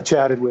that I've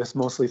chatted with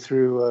mostly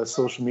through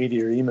social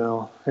media or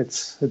email,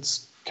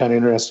 it's kind of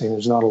interesting.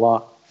 There's not a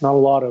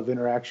lot of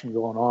interaction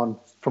going on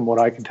from what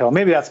I can tell.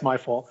 Maybe that's my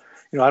fault.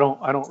 I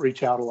don't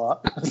reach out a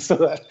lot,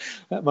 so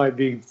that might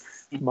be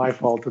my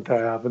fault that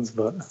happens.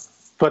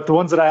 But the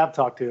ones that I have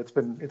talked to, it's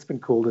been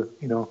cool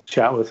to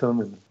chat with them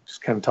and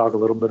just kind of talk a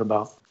little bit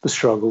about the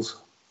struggles,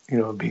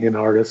 of being an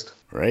artist.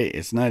 Right,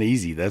 it's not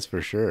easy, that's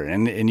for sure,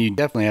 and you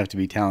definitely have to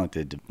be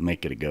talented to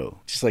make it a go,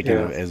 just like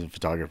as a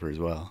photographer as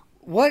well.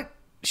 What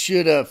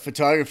should a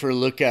photographer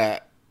look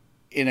at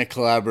in a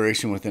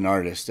collaboration with an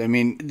artist? I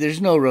mean,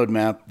 there's no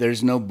roadmap.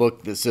 There's no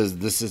book that says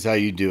this is how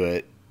you do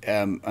it.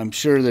 I'm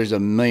sure there's a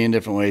million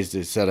different ways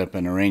to set up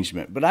an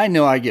arrangement, but I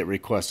know I get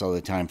requests all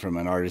the time from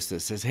an artist that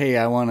says, hey,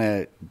 I want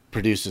to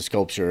produce a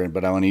sculpture,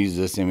 but I want to use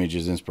this image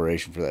as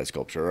inspiration for that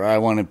sculpture, or I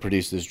want to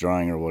produce this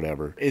drawing or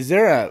whatever. Is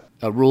there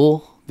a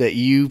rule that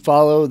you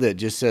follow that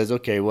just says,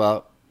 okay,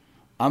 well,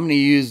 I'm going to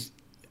use,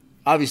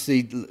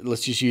 obviously,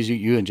 let's just use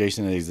you and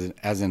Jason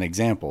as an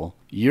example.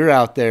 You're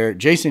out there,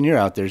 Jason, you're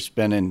out there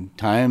spending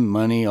time,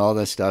 money, all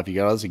this stuff. You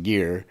got all this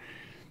gear.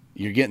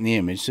 You're getting the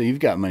image, so you've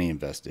got money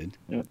invested.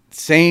 Yep.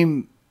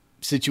 Same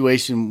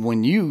situation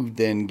when you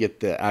then get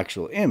the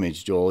actual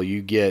image, Joel.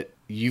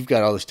 You've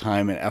got all this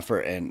time and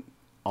effort and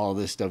all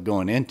this stuff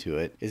going into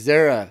it. Is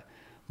there a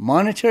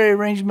monetary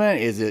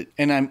arrangement? Is it?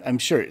 And I'm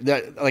sure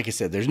that, like I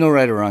said, there's no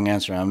right or wrong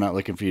answer. I'm not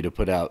looking for you to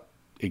put out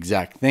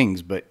exact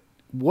things, but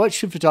what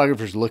should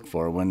photographers look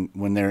for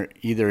when they're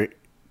either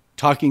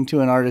talking to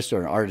an artist or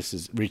an artist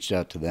has reached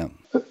out to them?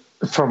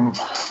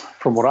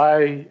 From what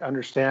I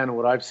understand and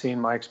what I've seen,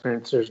 my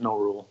experience, there's no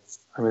rule.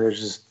 I mean, there's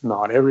just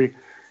not. Every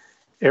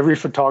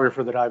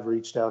photographer that I've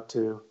reached out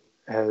to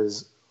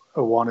has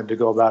wanted to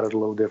go about it a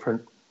little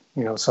different.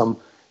 You know,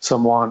 some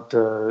want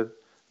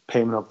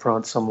payment up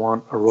front, some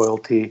want a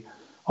royalty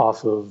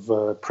off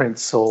of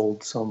prints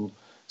sold, some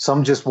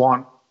just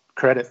want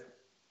credit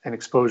and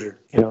exposure.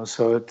 You know,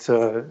 so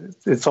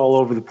it's all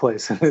over the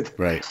place.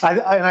 Right.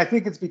 And I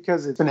think it's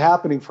because it's been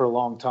happening for a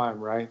long time,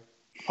 right?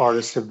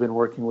 Artists have been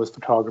working with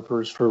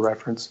photographers for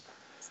reference,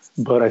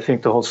 but I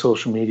think the whole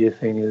social media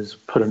thing has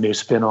put a new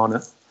spin on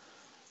it,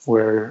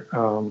 where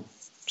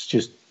it's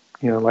just,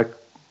 you know, like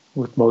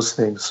with most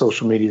things,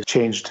 social media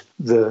changed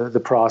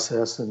the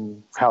process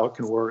and how it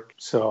can work.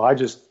 So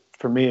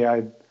for me,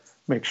 I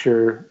make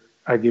sure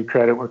I give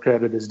credit where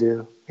credit is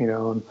due, you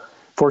know, and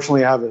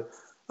fortunately I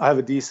have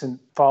a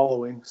decent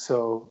following.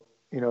 So,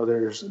 you know,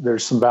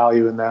 there's some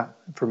value in that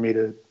for me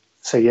to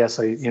say, yes,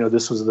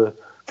 this was the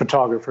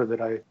photographer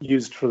that I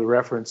used for the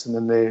reference, and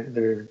then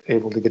they're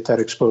able to get that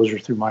exposure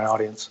through my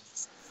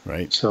audience.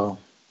 Right. So,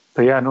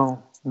 but yeah,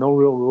 no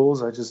real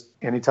rules.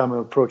 Anytime I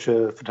approach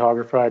a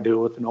photographer, I do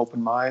it with an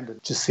open mind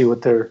and just see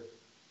what they're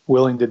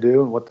willing to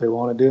do and what they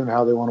want to do and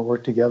how they want to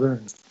work together.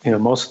 And, you know,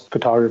 most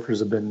photographers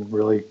have been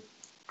really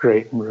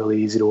great and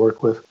really easy to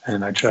work with,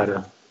 and I try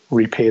to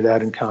repay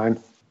that in kind.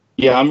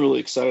 Yeah, I'm really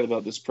excited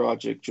about this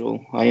project,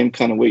 Joel. I am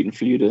kind of waiting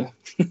for you to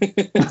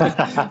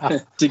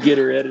to get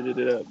her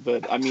edited up.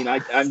 But I mean,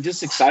 I'm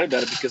just excited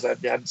about it because I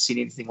haven't seen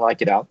anything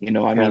like it out. You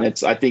know, I mean,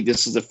 I think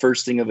this is the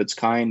first thing of its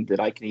kind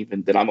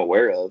that I'm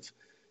aware of,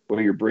 where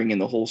you're bringing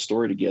the whole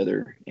story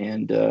together.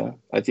 And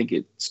I think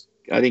it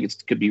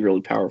could be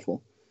really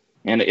powerful,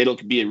 and it'll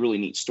be a really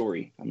neat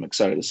story. I'm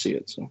excited to see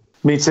it. So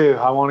me too.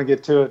 I want to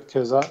get to it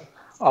because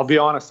I'll be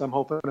honest, I'm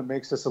hoping it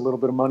makes us a little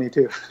bit of money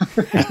too.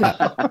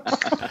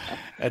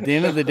 At the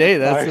end of the day,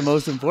 that's the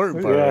most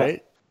important part,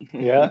 right?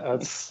 Yeah,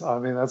 it's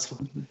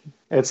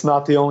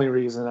not the only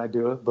reason I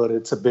do it, but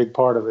it's a big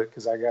part of it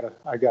because I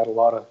got a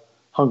lot of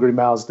hungry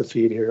mouths to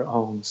feed here at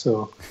home,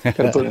 so got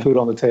to put food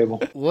on the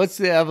table. What's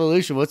the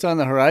evolution? What's on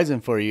the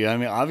horizon for you? I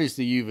mean,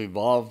 obviously you've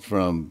evolved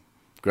from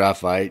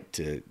graphite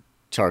to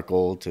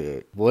charcoal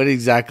to what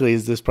exactly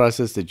is this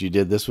process that you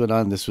did this one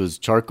on? This was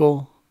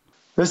charcoal?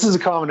 This is a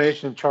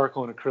combination of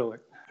charcoal and acrylic.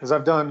 Because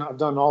I've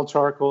done all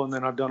charcoal, and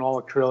then I've done all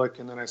acrylic,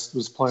 and then I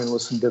was playing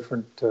with some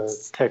different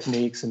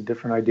techniques and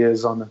different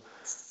ideas on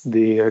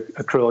the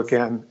acrylic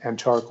and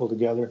charcoal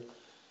together,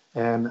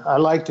 and I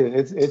liked it.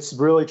 It's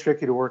really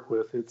tricky to work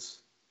with.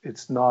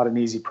 It's not an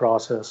easy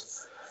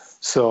process,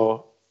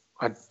 so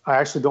I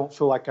actually don't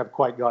feel like I've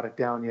quite got it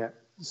down yet.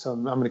 So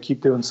I'm going to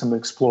keep doing some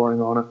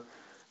exploring on it,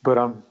 but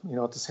at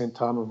the same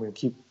time I'm going to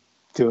keep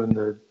doing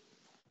the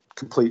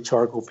complete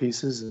charcoal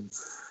pieces, and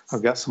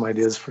I've got some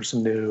ideas for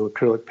some new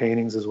acrylic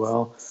paintings as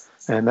well,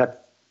 and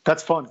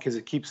that's fun because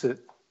it keeps it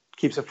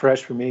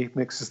fresh for me,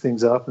 mixes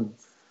things up, and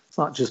it's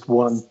not just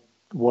one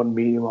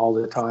medium all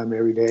the time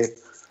every day.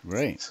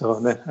 Right. So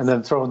and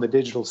then throwing the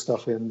digital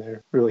stuff in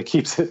there really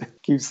keeps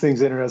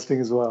things interesting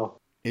as well.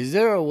 Is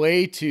there a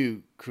way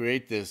to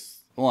create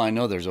this? Well, I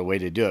know there's a way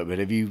to do it, but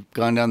have you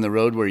gone down the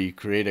road where you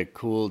create a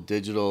cool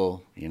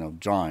digital,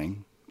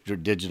 drawing, your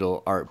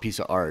digital art piece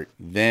of art,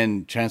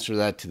 then transfer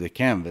that to the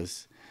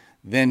canvas?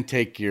 Then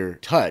take your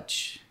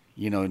touch,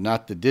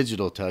 not the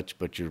digital touch,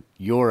 but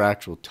your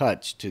actual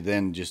touch to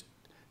then just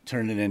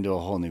turn it into a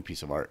whole new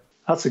piece of art.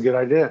 That's a good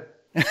idea.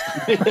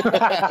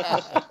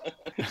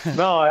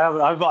 No, I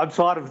haven't. I've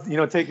thought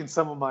of, taking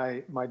some of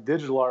my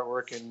digital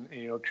artwork and,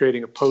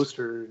 creating a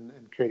poster and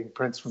creating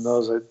prints from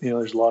those.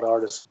 There's a lot of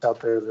artists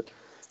out there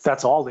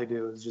that's all they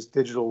do is just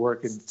digital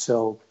work and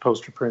sell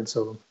poster prints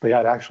of them. But yeah,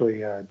 I'd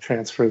actually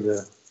transfer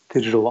the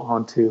digital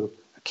onto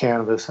a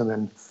canvas and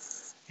then,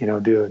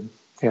 do it.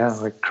 Yeah,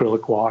 like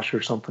acrylic wash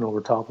or something over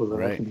top of it.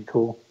 Right. That could be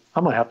cool. I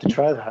might have to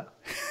try that.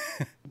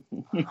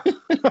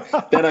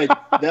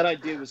 That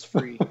idea was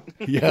free.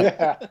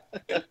 Yeah.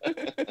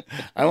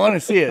 I want to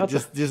see it.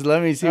 Just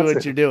let me see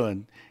what you're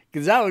doing.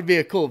 Because that would be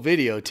a cool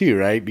video too,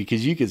 right?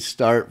 Because you could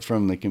start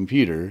from the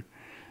computer,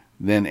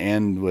 then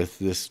end with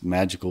this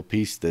magical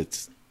piece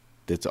that's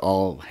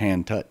all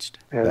hand touched.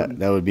 Yeah.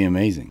 That would be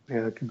amazing.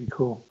 Yeah, it could be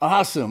cool.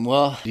 Awesome.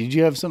 Well, did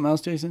you have something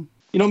else, Jason?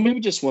 Maybe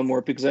just one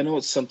more, because I know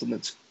it's something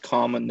that's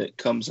common that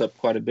comes up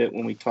quite a bit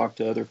when we talk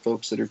to other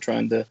folks that are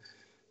trying to,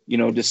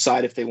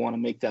 decide if they want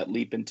to make that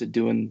leap into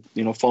doing,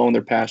 following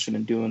their passion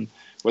and doing,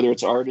 whether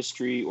it's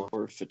artistry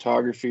or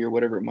photography or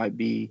whatever it might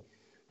be.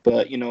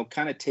 But,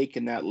 kind of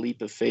taking that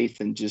leap of faith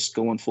and just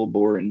going full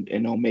bore and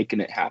making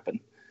it happen.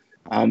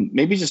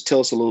 Maybe just tell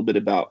us a little bit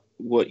about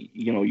what,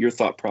 your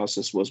thought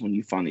process was when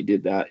you finally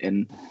did that,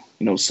 and,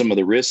 some of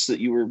the risks that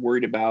you were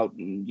worried about,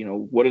 and,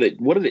 what did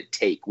it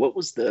take?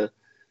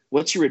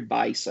 What's your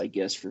advice, I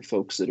guess, for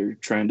folks that are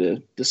trying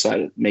to decide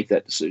to make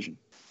that decision?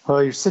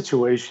 Well, your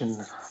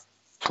situation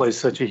plays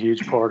such a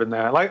huge part in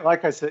that.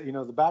 Like I said,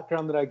 the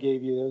background that I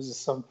gave you, there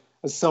was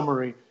a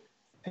summary,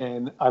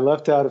 and I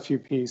left out a few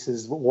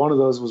pieces. One of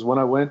those was when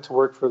I went to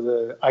work for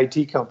the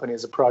IT company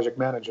as a project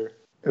manager.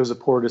 It was a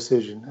poor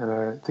decision,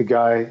 and the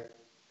guy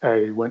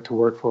I went to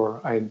work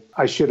for,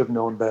 I should have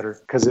known better,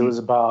 because it was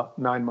about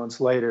 9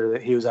 months later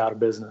that he was out of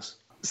business.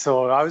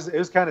 So it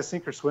was kind of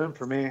sink or swim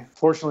for me.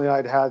 Fortunately,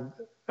 I'd had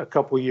a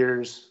couple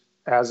years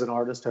as an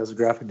artist, as a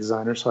graphic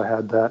designer, so I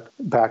had that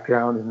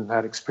background and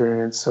that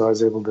experience. So I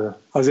was able to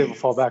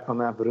fall back on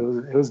that, but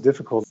it was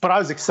difficult. But I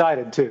was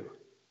excited too.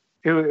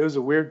 It was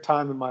a weird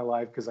time in my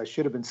life, because I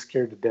should have been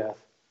scared to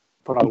death,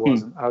 but I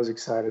wasn't. I was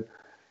excited,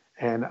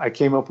 and I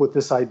came up with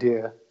this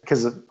idea,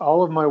 because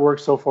all of my work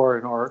so far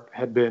in art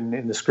had been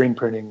in the screen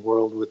printing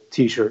world with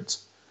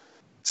T-shirts.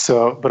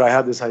 So, but I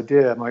had this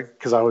idea,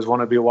 because I always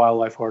wanted to be a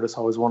wildlife artist.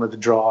 I always wanted to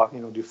draw,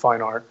 do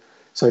fine art.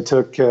 So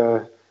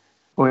I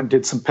went and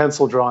did some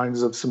pencil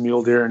drawings of some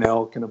mule deer and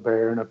elk and a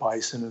bear and a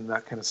bison and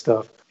that kind of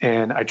stuff.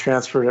 And I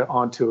transferred it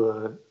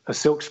onto a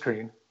silk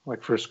screen,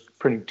 like for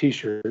printing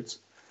T-shirts.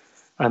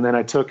 And then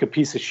I took a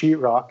piece of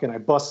sheetrock and I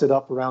busted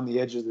up around the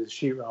edge of the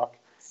sheetrock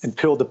and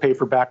peeled the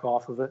paper back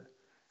off of it.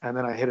 And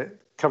then I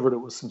covered it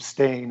with some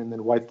stain, and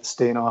then wiped the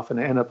stain off, and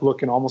it ended up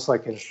looking almost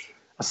like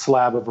a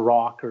slab of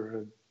rock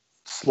or a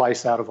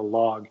slice out of a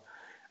log.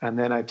 And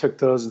then I took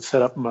those and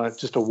set up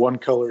just a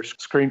one-color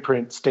screen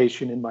print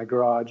station in my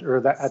garage,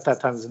 or at that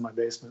time it was in my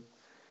basement,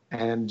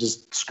 and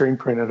just screen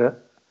printed it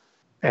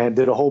and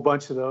did a whole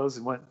bunch of those,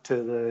 and went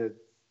to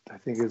I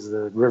think it was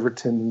the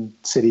Riverton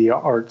City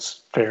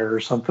Arts Fair or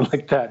something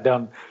like that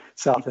down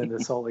south end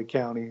of Salt Lake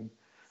County.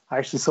 I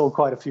actually sold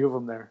quite a few of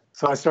them there.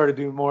 So I started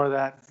doing more of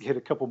that, hit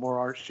a couple more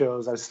art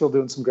shows. I was still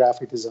doing some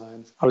graphic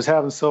designs. I was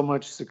having so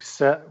much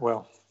success.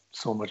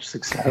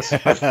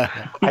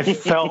 I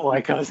felt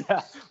like I was,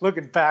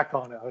 looking back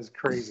on it, I was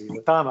crazy. At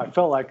the time, I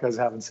felt like I was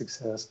having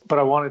success. But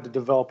I wanted to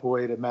develop a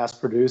way to mass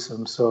produce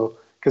them. So,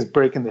 because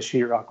breaking the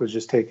sheetrock was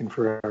just taking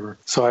forever.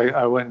 So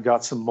I went and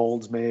got some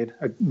molds made.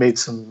 I made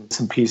some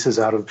pieces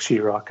out of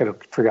sheetrock. I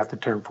forgot the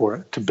term for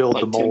it, to build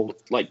the mold.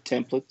 Like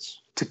templates?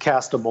 To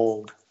cast a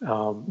mold.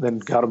 Then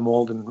got a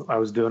mold, and I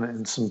was doing it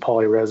in some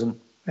poly resin,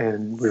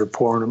 and we were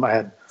pouring them.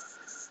 I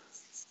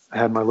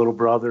had my little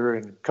brother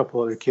and a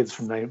couple other kids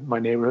from my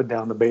neighborhood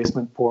down in the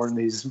basement pouring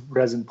these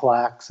resin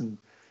plaques and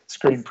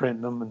screen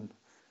printing them. And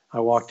I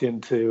walked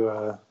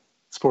into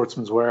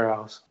Sportsman's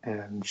Warehouse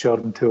and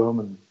showed them to them,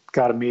 and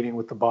got a meeting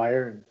with the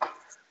buyer, and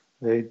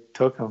they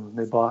took them.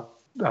 They bought,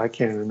 I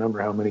can't even remember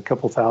how many,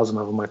 couple thousand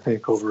of them, I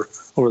think, over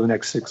the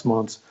next 6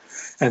 months.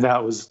 And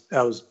that was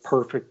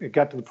perfect. It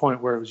got to the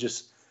point where it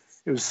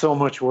was so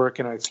much work,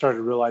 and I started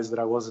to realize that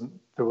there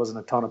wasn't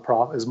a ton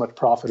of as much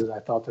profit as I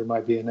thought there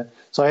might be in it.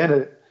 So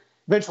I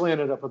eventually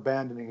ended up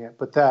abandoning it.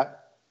 But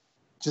that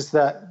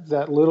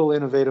little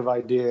innovative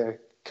idea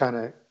kind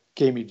of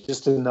gave me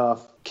just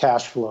enough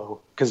cash flow,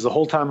 because the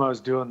whole time I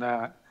was doing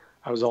that,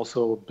 I was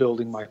also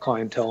building my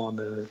clientele on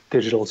the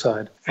digital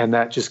side. And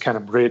that just kind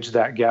of bridged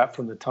that gap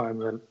from the time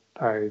that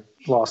I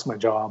lost my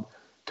job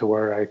to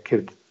where I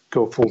could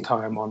go full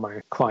time on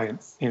my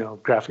client,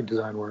 graphic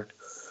design work.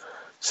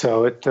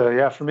 So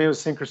for me, it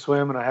was sink or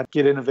swim, and I had to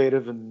get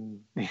innovative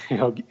and,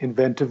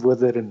 inventive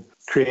with it and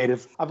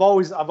creative. I've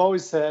always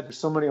said there's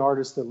so many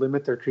artists that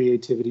limit their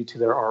creativity to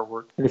their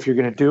artwork. And if you're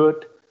going to do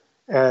it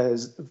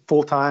as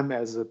full time,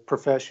 as a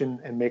profession,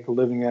 and make a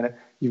living at it,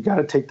 you've got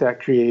to take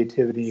that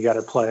creativity. You got to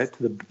apply it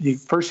to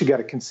first you got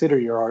to consider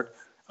your art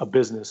a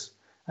business.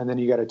 And then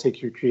you got to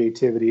take your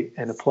creativity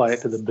and apply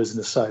it to the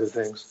business side of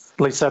things.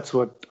 At least that's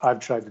what I've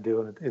tried to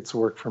do, and it's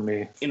worked for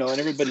me. And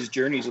everybody's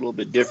journey is a little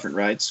bit different,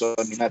 right? So,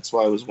 that's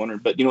why I was wondering.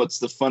 But, it's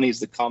the funny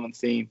is the common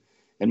theme,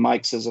 and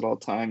Mike says it all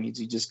the time. You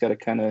just got to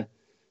kind of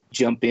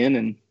jump in,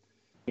 and,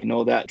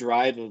 that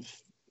drive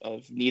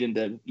of needing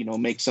to,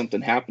 make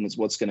something happen is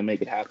what's going to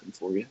make it happen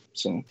for you.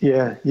 So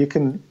yeah, you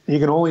can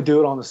only do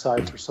it on the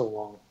side for so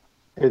long.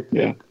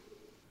 It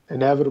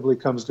inevitably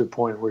comes to a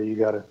point where you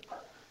got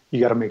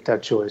to make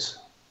that choice.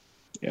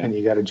 Yeah. And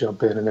you got to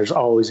jump in, and there's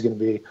always going to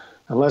be,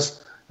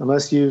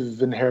 unless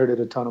you've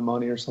inherited a ton of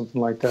money or something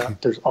like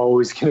that, there's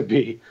always going to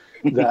be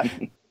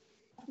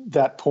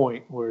that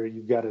point where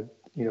you've got to,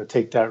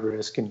 take that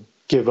risk and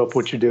give up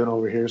what you're doing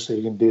over here so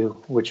you can do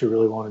what you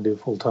really want to do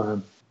full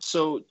time.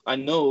 So I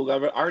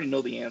already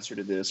know the answer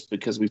to this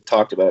because we've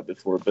talked about it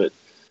before, but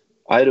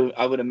I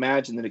would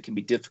imagine that it can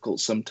be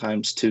difficult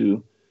sometimes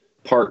to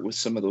part with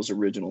some of those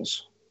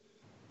originals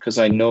because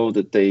I know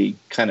that they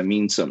kind of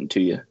mean something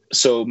to you.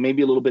 So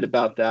maybe a little bit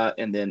about that.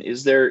 And then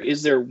is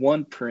there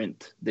one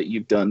print that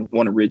you've done,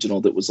 one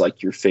original that was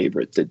like your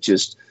favorite that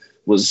just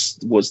was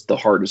the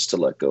hardest to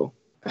let go?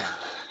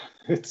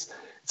 It's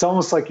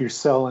almost like you're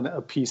selling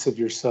a piece of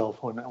yourself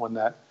when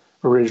that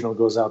original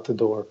goes out the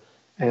door.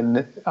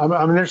 And I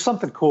mean, there's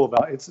something cool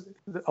about it. It's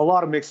a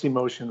lot of mixed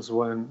emotions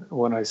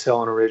when I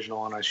sell an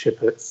original and I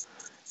ship it,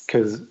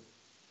 because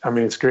I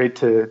mean, it's great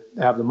to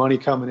have the money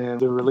coming in.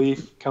 The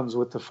relief comes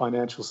with the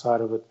financial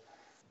side of it.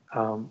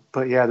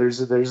 But yeah, there's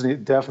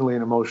definitely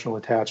an emotional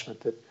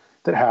attachment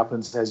that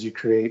happens as you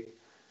create,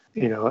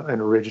 an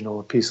original,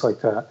 a piece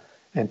like that.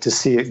 And to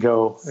see it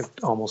go, it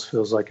almost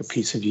feels like a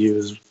piece of you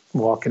is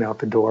walking out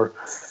the door.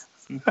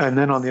 And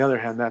then on the other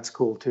hand, that's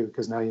cool too,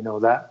 because now you know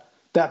that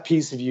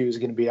piece of you is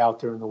going to be out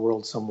there in the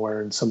world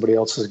somewhere, and somebody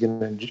else is going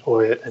to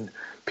enjoy it, and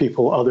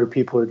other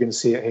people are going to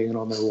see it hanging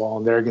on their wall,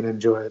 and they're going to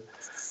enjoy it.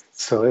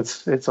 So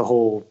it's a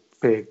whole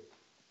big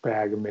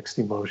bag of mixed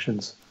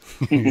emotions.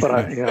 but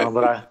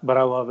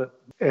I love it.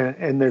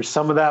 And there's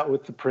some of that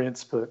with the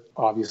prints, but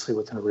obviously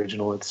with an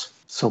original, it's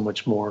so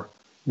much more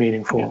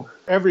meaningful. Yeah.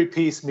 Every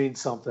piece means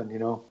something,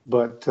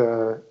 but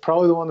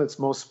probably the one that's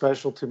most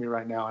special to me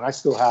right now, and I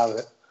still have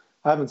it.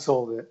 I haven't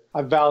sold it.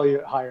 I value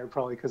it higher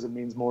probably because it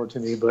means more to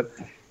me, but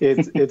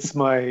it's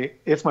my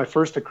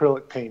first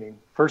acrylic painting.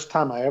 First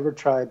time I ever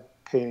tried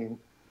painting,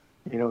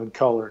 in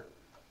color.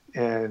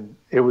 And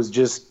it was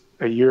just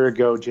a year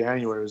ago,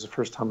 January was the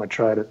first time I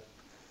tried it.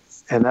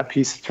 And that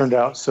piece turned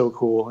out so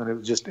cool. And it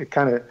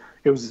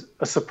was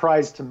a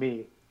surprise to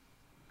me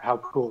how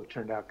cool it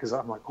turned out, because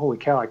I'm like, holy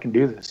cow, I can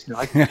do this.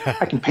 I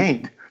can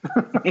paint.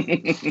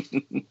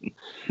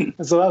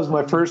 And so that was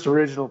my first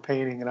original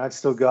painting, and I've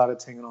still got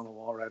it hanging on the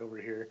wall right over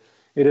here.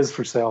 It is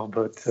for sale,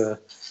 but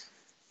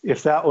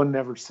if that one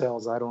never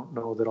sells, I don't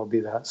know that I'll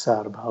be that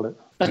sad about it.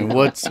 And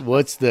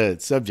what's the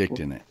subject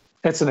in it?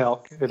 It's an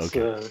elk.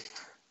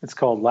 It's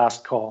called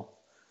Last Call,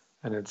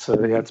 and it's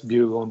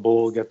bugle and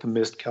bull. Got the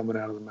mist coming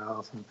out of the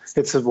mouth, and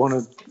it's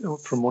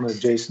from one of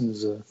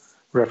Jason's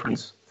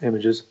reference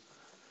images.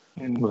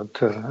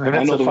 But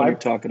I know the one you're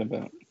talking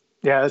about.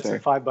 Yeah, it's a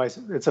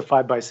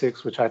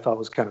 5x6, which I thought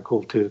was kind of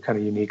cool too, kind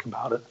of unique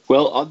about it.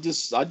 Well, I'll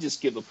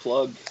just give a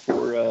plug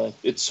for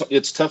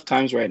it's tough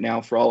times right now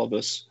for all of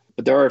us,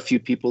 but there are a few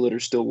people that are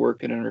still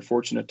working and are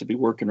fortunate to be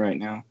working right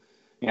now.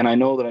 And I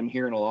know that I'm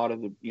hearing a lot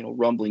of the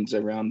rumblings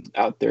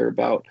out there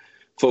about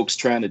folks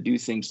trying to do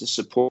things to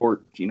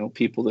support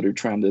people that are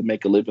trying to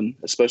make a living,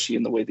 especially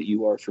in the way that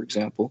you are, for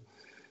example.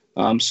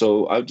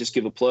 So I would just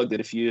give a plug that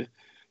if you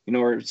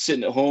are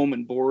sitting at home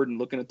and bored and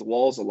looking at the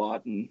walls a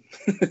lot, and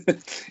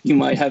you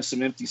might have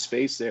some empty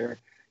space there,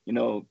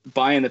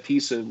 buying a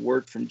piece of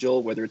work from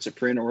Joel, whether it's a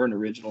print or an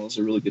original, is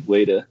a really good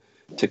way to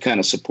kind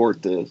of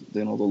support the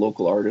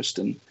local artist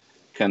and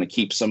kind of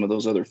keep some of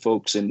those other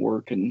folks in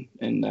work and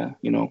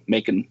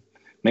making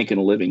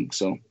a living.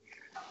 So,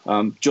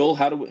 Joel,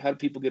 how do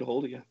people get a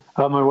hold of you?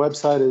 My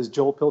website is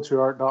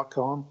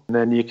joelpilcherart.com, and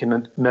then you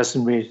can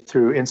message me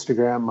through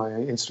Instagram. My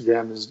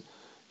Instagram is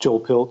Joel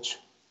Pilch,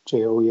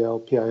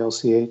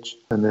 JoelPilch,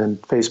 and then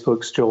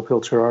Facebook's Joel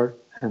Pilcher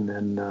Art, and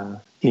then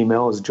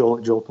email is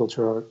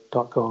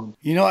joel@joelpilcherart.com.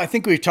 I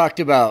think we've talked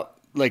about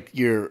like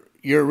your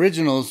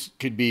originals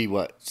could be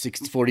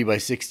 40 by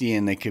 60,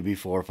 and they could be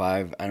 $4 or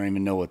 $5. I don't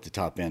even know what the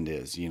top end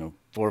is. $4,000,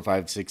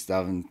 $5,000,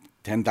 $6,000,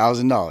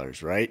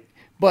 $10,000, right?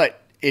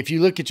 But if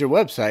you look at your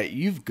website,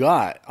 you've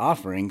got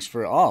offerings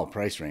for all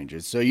price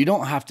ranges, so you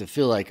don't have to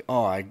feel like,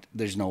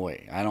 there's no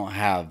way I don't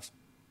have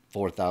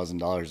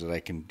 $4,000 that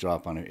I can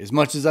drop on it. As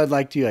much as I'd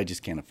like to, I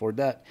just can't afford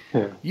that.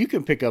 Yeah. You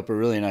can pick up a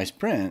really nice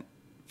print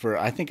for,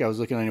 I think I was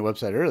looking on your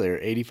website earlier,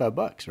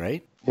 $85,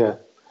 right? Yeah.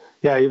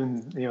 Yeah.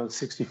 Even,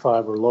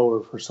 65 or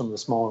lower for some of the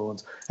smaller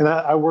ones. And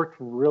I worked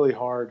really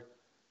hard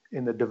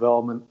in the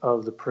development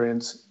of the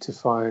prints to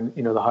find,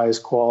 the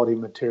highest quality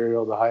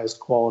material, the highest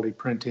quality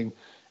printing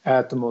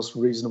at the most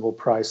reasonable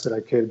price that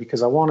I could,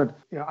 because I wanted,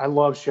 I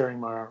love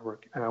sharing my artwork,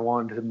 and I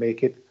wanted to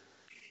make it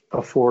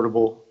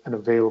affordable and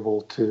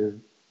available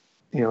to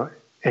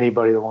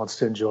anybody that wants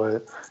to enjoy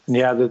it. And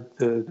yeah,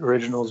 the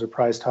originals are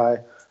priced high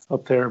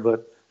up there,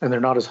 and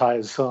they're not as high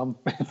as some,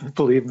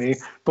 believe me.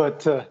 But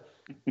the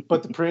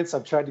prints,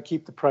 I've tried to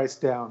keep the price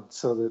down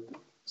so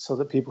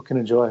that people can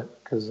enjoy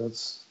it, because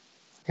that's,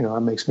 that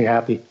makes me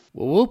happy.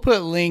 Well, we'll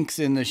put links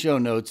in the show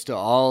notes to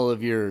all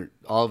of your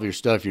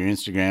stuff, your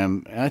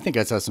Instagram, and I think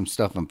I saw some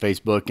stuff on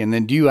Facebook. And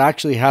then, do you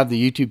actually have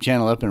the YouTube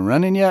channel up and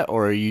running yet,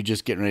 or are you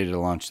just getting ready to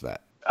launch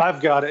that?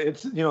 I've got it.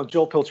 It's,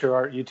 Joel Pilcher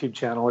Art YouTube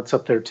channel. It's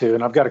up there too.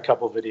 And I've got a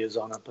couple of videos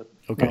on it, but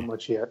not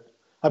much yet.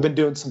 I've been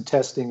doing some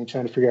testing and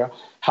trying to figure out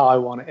how I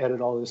want to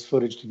edit all this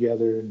footage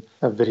together,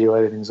 and video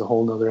editing is a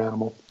whole nother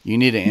animal. You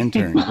need an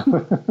intern.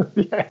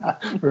 Yeah,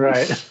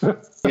 right.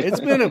 It's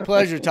been a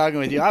pleasure talking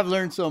with you. I've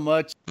learned so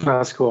much.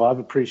 That's cool. I've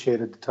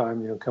appreciated the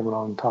time, coming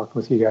on and talking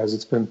with you guys.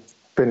 It's been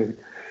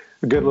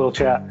a good little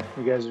chat.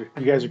 You guys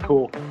are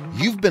cool.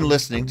 You've been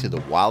listening to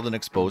the Wild and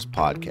Exposed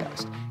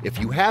podcast. If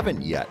you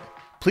haven't yet,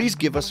 please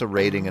give us a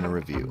rating and a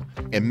review,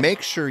 and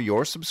make sure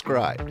you're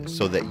subscribed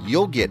so that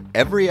you'll get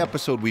every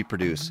episode we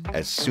produce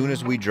as soon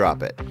as we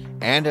drop it.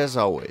 And as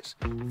always,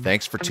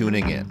 thanks for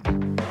tuning in.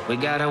 We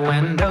got our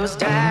windows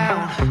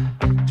down,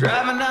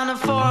 driving down the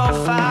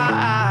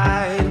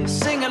 405,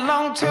 sing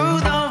along to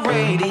the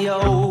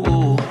radio.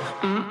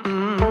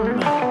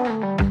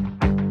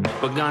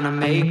 We're gonna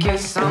make it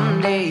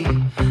someday,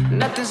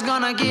 nothing's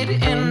gonna get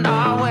in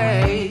our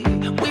way.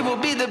 We will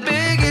be the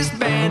biggest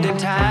band in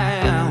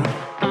town.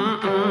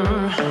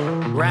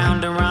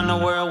 Round and round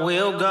the world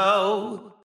we'll go.